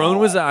 Crone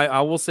was,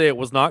 I will say it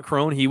was not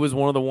Crone. He was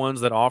one of the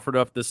ones that offered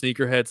up the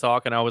sneakerhead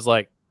talk, and I was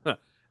like,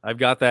 I've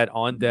got that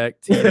on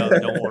deck teed up.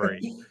 Don't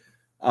worry.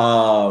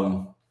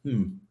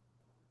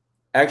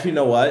 Actually, you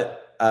know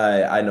what?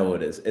 I know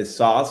what it is. It's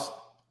Sauce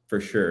for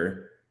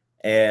sure.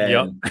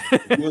 And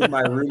he was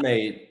my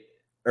roommate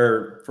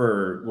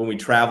for when we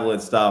travel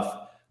and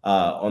stuff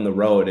on the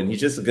road. And he's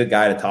just a good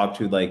guy to talk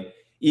to, like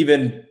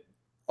even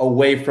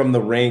away from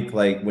the rink,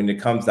 like when it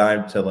comes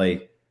down to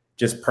like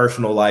just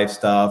personal life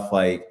stuff,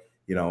 like,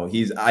 you know,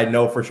 I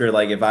know for sure,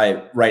 like if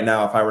I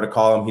were to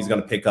call him, he's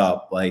going to pick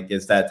up. Like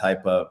he's that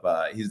type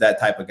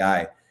of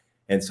guy.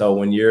 And so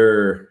when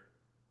you're,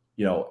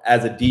 you know,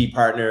 as a D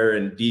partner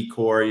and D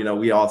core, you know,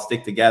 we all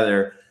stick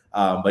together.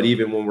 But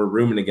even when we're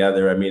rooming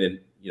together, I mean,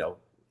 you know,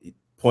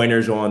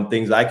 pointers on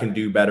things I can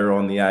do better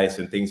on the ice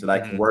and things that I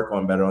can work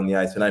on better on the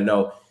ice. And I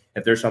know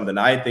if there's something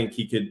I think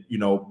he could, you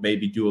know,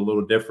 maybe do a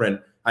little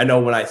different, I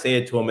know when I say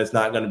it to him, it's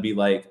not going to be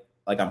like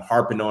I'm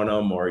harping on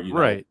him or, you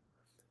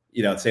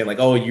know, saying like,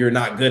 oh, you're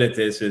not good at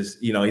this, is,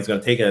 you know, he's going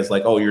to take it as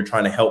like, oh, you're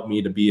trying to help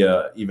me to be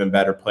a even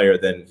better player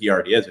than he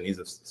already is. And he's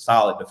a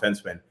solid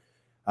defenseman.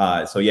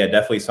 So yeah,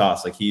 definitely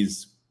Sauce. Like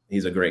he's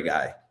a great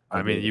guy.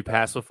 I mean, you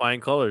pass with flying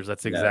colors.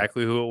 That's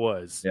exactly who it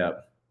was. Yeah.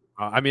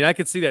 I mean, I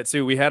could see that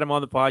too. We had him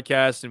on the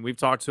podcast and we've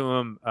talked to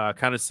him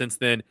kind of since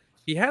then.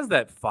 He has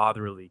that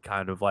fatherly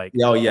kind of like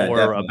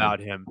aura about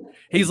him.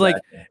 He's like,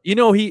 you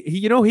know,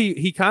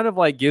 he kind of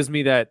like gives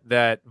me that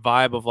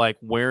vibe of like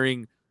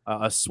wearing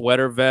a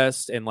sweater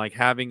vest and like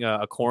having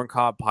a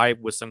corncob pipe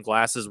with some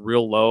glasses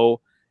real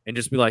low and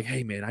just be like,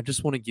 hey man, I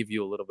just want to give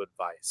you a little bit of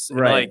advice. And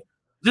like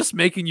just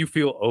making you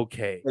feel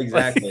okay.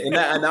 Exactly.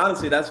 and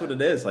honestly, that's what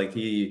it is. Like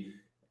he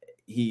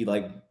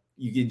like,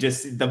 you can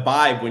just the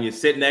vibe when you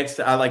sit next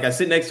to, I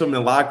sit next to him in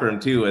the locker room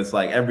too. It's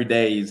like every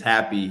day he's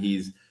happy.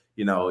 He's,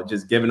 you know,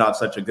 just giving off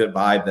such a good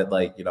vibe that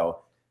like, you know,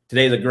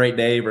 today's a great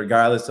day,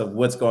 regardless of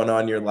what's going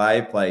on in your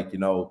life. Like, you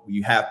know,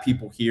 you have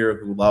people here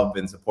who love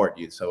and support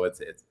you. So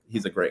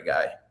he's a great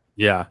guy.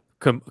 Yeah.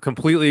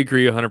 Completely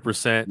agree.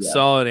 100%. Yeah.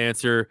 Solid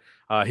answer.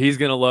 He's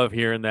going to love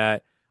hearing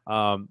that.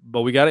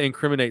 But we got to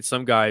incriminate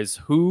some guys.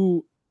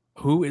 Who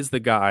is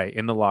the guy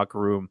in the locker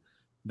room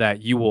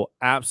that you will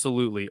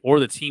absolutely, or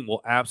the team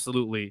will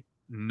absolutely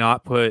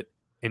not put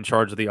in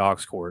charge of the aux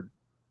cord?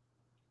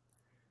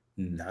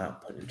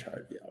 Not put in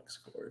charge of the aux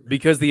cord.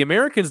 Because the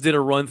Americans did a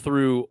run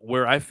through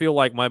where I feel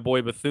like my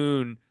boy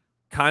Bethune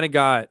kind of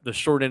got the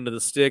short end of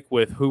the stick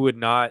with who would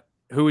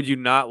you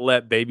not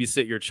let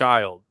babysit your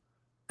child?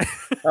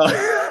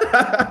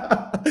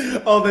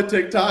 Oh, the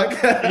TikTok.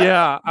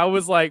 Yeah, I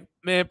was like,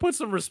 man, put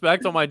some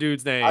respect on my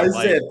dude's name.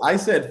 I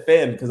said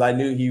Finn because I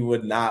knew he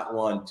would not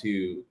want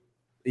to.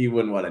 He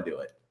wouldn't want to do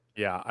it.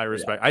 Yeah, I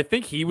respect. Yeah. I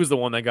think he was the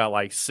one that got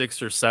like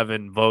 6 or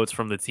 7 votes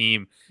from the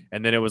team,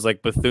 and then it was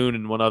like Bethune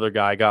and one other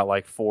guy got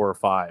like 4 or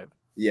 5.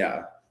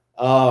 Yeah.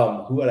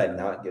 Who would I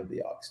not give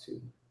the aux to?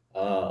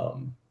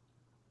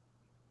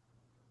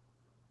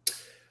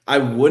 I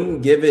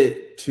wouldn't give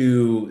it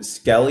to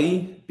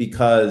Skelly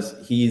because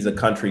he's a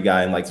country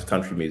guy and likes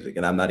country music,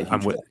 and I'm not a huge I'm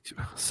with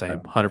fan. same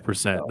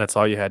 100%. That's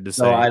all you had to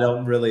say. So I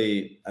don't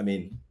really. I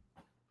mean,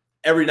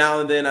 every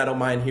now and then I don't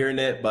mind hearing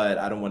it, but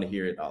I don't want to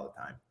hear it all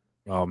the time.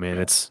 Oh man,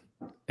 it's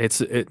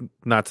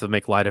not to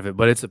make light of it,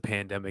 but it's a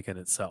pandemic in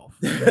itself.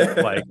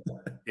 Like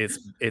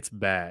it's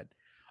bad.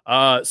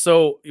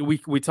 So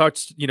we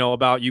talked,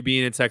 about you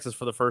being in Texas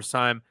for the first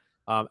time.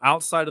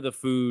 Outside of the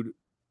food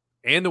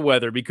and the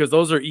weather, because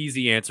those are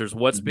easy answers.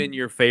 What's been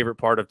your favorite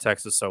part of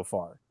Texas so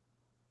far?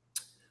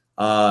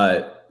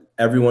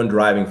 Everyone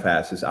driving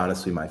fast is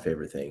honestly my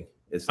favorite thing.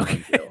 It's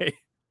Okay. unreal.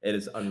 It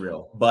is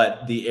unreal.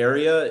 But the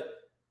area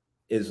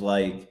is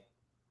like,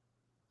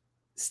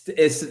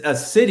 it's a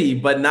city,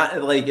 but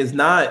not like, it's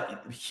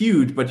not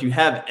huge, but you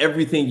have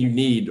everything you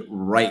need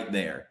right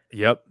there.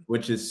 Yep.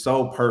 Which is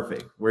so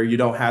perfect, where you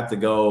don't have to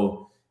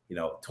go,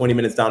 20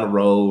 minutes down the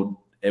road.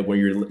 And when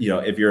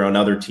you're, if you're on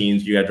other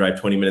teams, you got to drive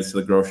 20 minutes to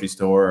the grocery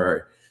store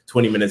or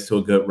 20 minutes to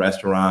a good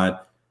restaurant.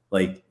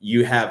 Like,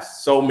 you have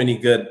so many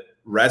good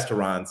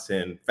restaurants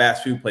and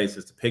fast food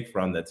places to pick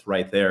from that's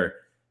right there.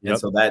 Yep. And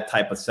so that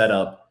type of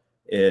setup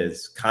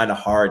is kind of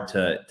hard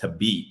to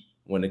beat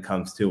when it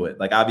comes to it.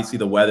 Like, obviously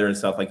the weather and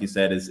stuff, like you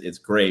said, it's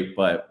great.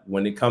 But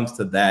when it comes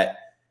to that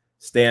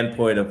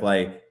standpoint of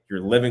like, you're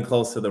living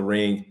close to the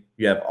rink,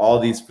 you have all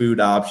these food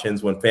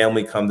options. When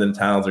family comes into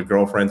towns, or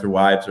girlfriends or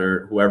wives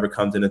or whoever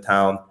comes into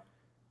town,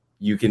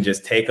 you can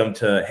just take them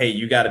to, hey,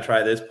 you got to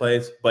try this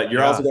place. But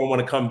you're also going to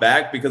want to come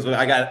back because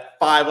I got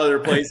 5 other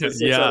places,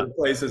 6 other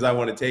places I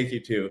want to take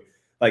you to.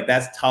 Like,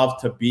 that's tough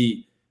to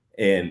beat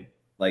in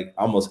like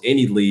almost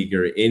any league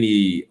or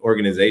any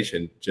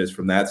organization, just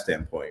from that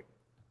standpoint.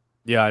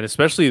 Yeah, and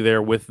especially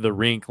there with the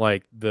rink,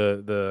 like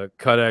the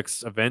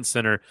CutX Event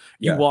Center,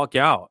 you walk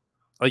out.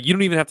 Like, you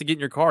don't even have to get in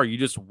your car. You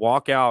just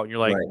walk out, and you're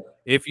like,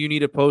 if you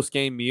need a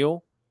post-game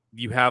meal,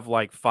 you have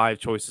like 5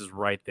 choices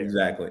right there.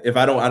 Exactly. If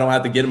I don't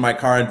have to get in my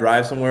car and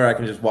drive somewhere, I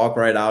can just walk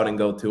right out and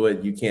go to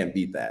it. You can't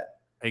beat that.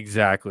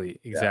 Exactly.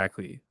 Yeah.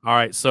 All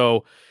right,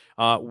 so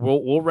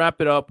we'll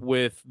wrap it up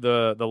with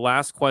the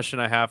last question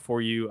I have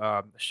for you.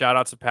 Shout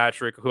out to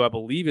Patrick, who I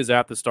believe is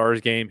at the Stars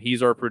game.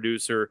 He's our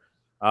producer.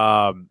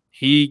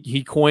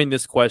 He coined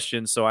this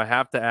question, so I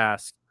have to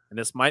ask, and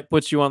this might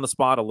put you on the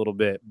spot a little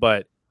bit,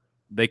 but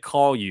they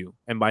call you,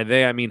 and by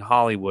they I mean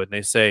Hollywood, and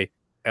they say,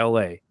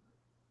 LA,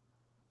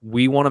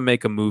 we want to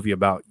make a movie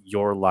about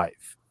your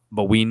life,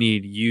 but we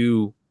need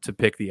you to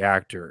pick the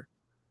actor.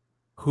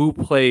 Who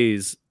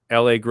plays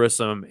L.A.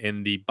 Grissom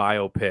in the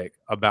biopic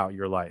about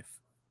your life?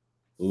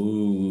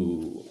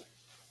 Ooh.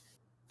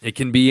 It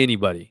can be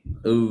anybody.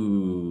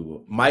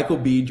 Ooh. Michael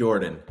B.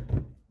 Jordan.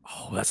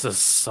 Oh, that's a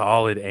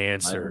solid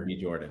answer. Michael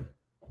B. Jordan.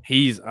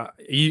 He's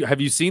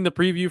have you seen the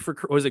preview for,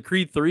 was it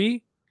Creed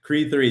 3?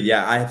 Creed 3,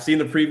 yeah. I have seen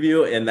the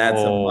preview, and that's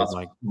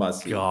a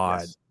must see.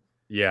 God. Yes.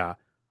 Yeah.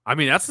 I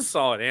mean, that's a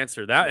solid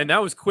answer.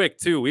 That was quick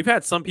too. We've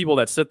had some people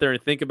that sit there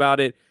and think about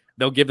it.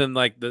 They'll give them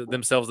like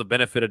themselves the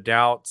benefit of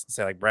doubt,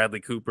 say like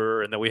Bradley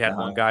Cooper, and then we had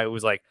one guy who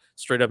was like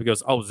straight up. He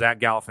goes, "Oh, Zach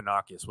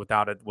Galifianakis,"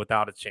 without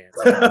a chance.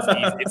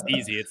 It's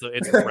easy.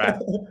 It's a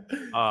wrap.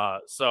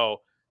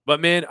 But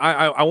man,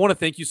 I want to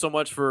thank you so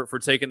much for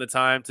taking the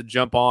time to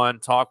jump on,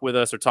 talk with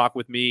us, or talk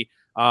with me.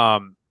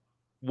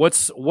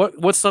 What's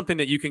something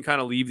that you can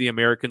kind of leave the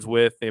Americans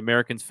with, the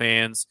Americans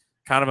fans?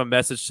 Kind of a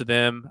message to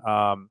them,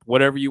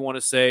 whatever you want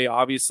to say.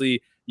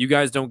 Obviously, you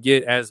guys don't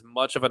get as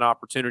much of an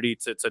opportunity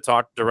to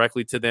talk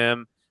directly to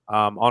them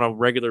on a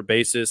regular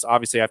basis.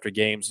 Obviously, after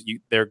games,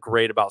 they're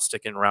great about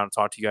sticking around and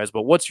talk to you guys.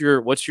 But what's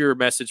your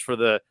message for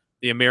the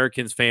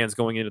Americans fans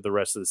going into the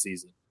rest of the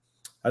season?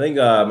 I think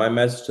my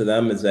message to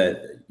them is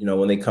that,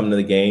 when they come to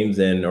the games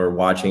or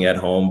watching at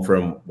home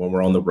from when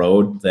we're on the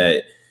road,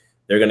 that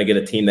they're going to get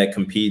a team that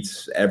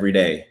competes every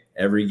day,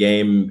 every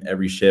game,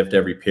 every shift,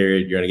 every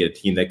period. You're going to get a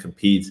team that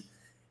competes.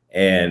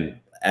 And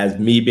as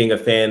me being a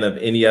fan of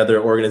any other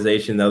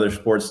organization, other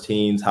sports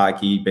teams,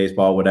 hockey,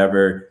 baseball,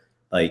 whatever,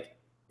 like,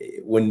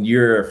 when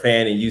you're a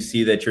fan and you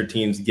see that your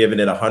team's giving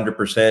it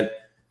 100%,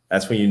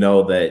 that's when you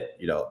know that,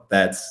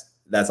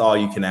 that's all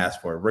you can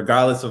ask for.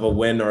 Regardless of a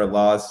win or a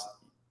loss,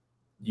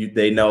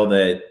 they know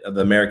that the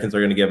Americans are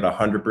going to give it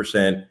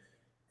 100%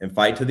 and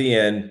fight to the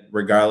end,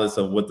 regardless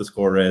of what the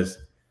score is.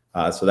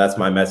 So that's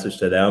my message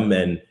to them.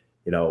 And,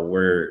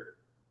 we're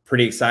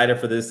pretty excited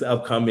for this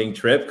upcoming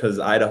trip because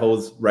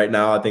Idaho's right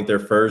now, I think they're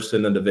first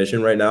in the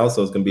division right now.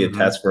 So it's going to be a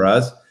test for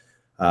us.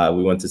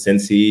 We went to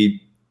Cincy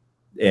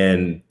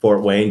and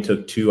Fort Wayne,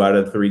 took 2 out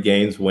of 3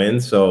 games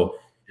wins. So,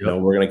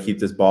 we're going to keep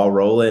this ball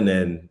rolling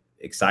and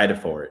excited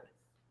for it.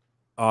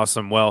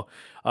 Awesome. Well,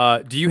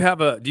 do you have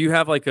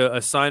like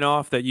a sign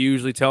off that you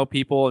usually tell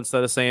people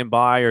instead of saying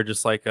bye, or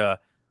just like a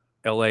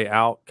LA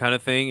out kind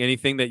of thing?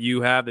 Anything that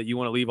you have that you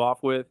want to leave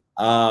off with?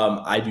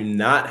 I do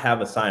not have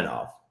a sign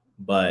off.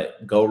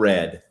 But go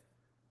Red.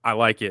 I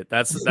like it.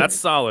 That's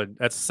solid.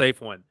 That's a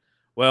safe one.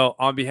 Well,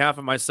 on behalf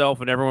of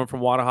myself and everyone from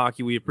Wada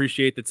Hockey, we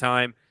appreciate the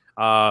time.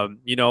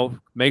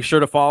 Make sure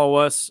to follow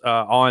us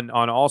on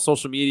all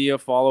social media.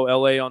 Follow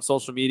LA on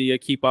social media.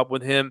 Keep up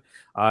with him.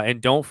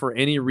 And don't, for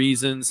any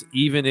reasons,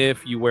 even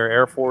if you wear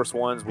Air Force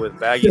Ones with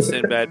baggy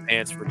Sinbad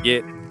pants,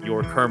 forget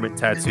your Kermit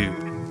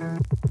tattoo.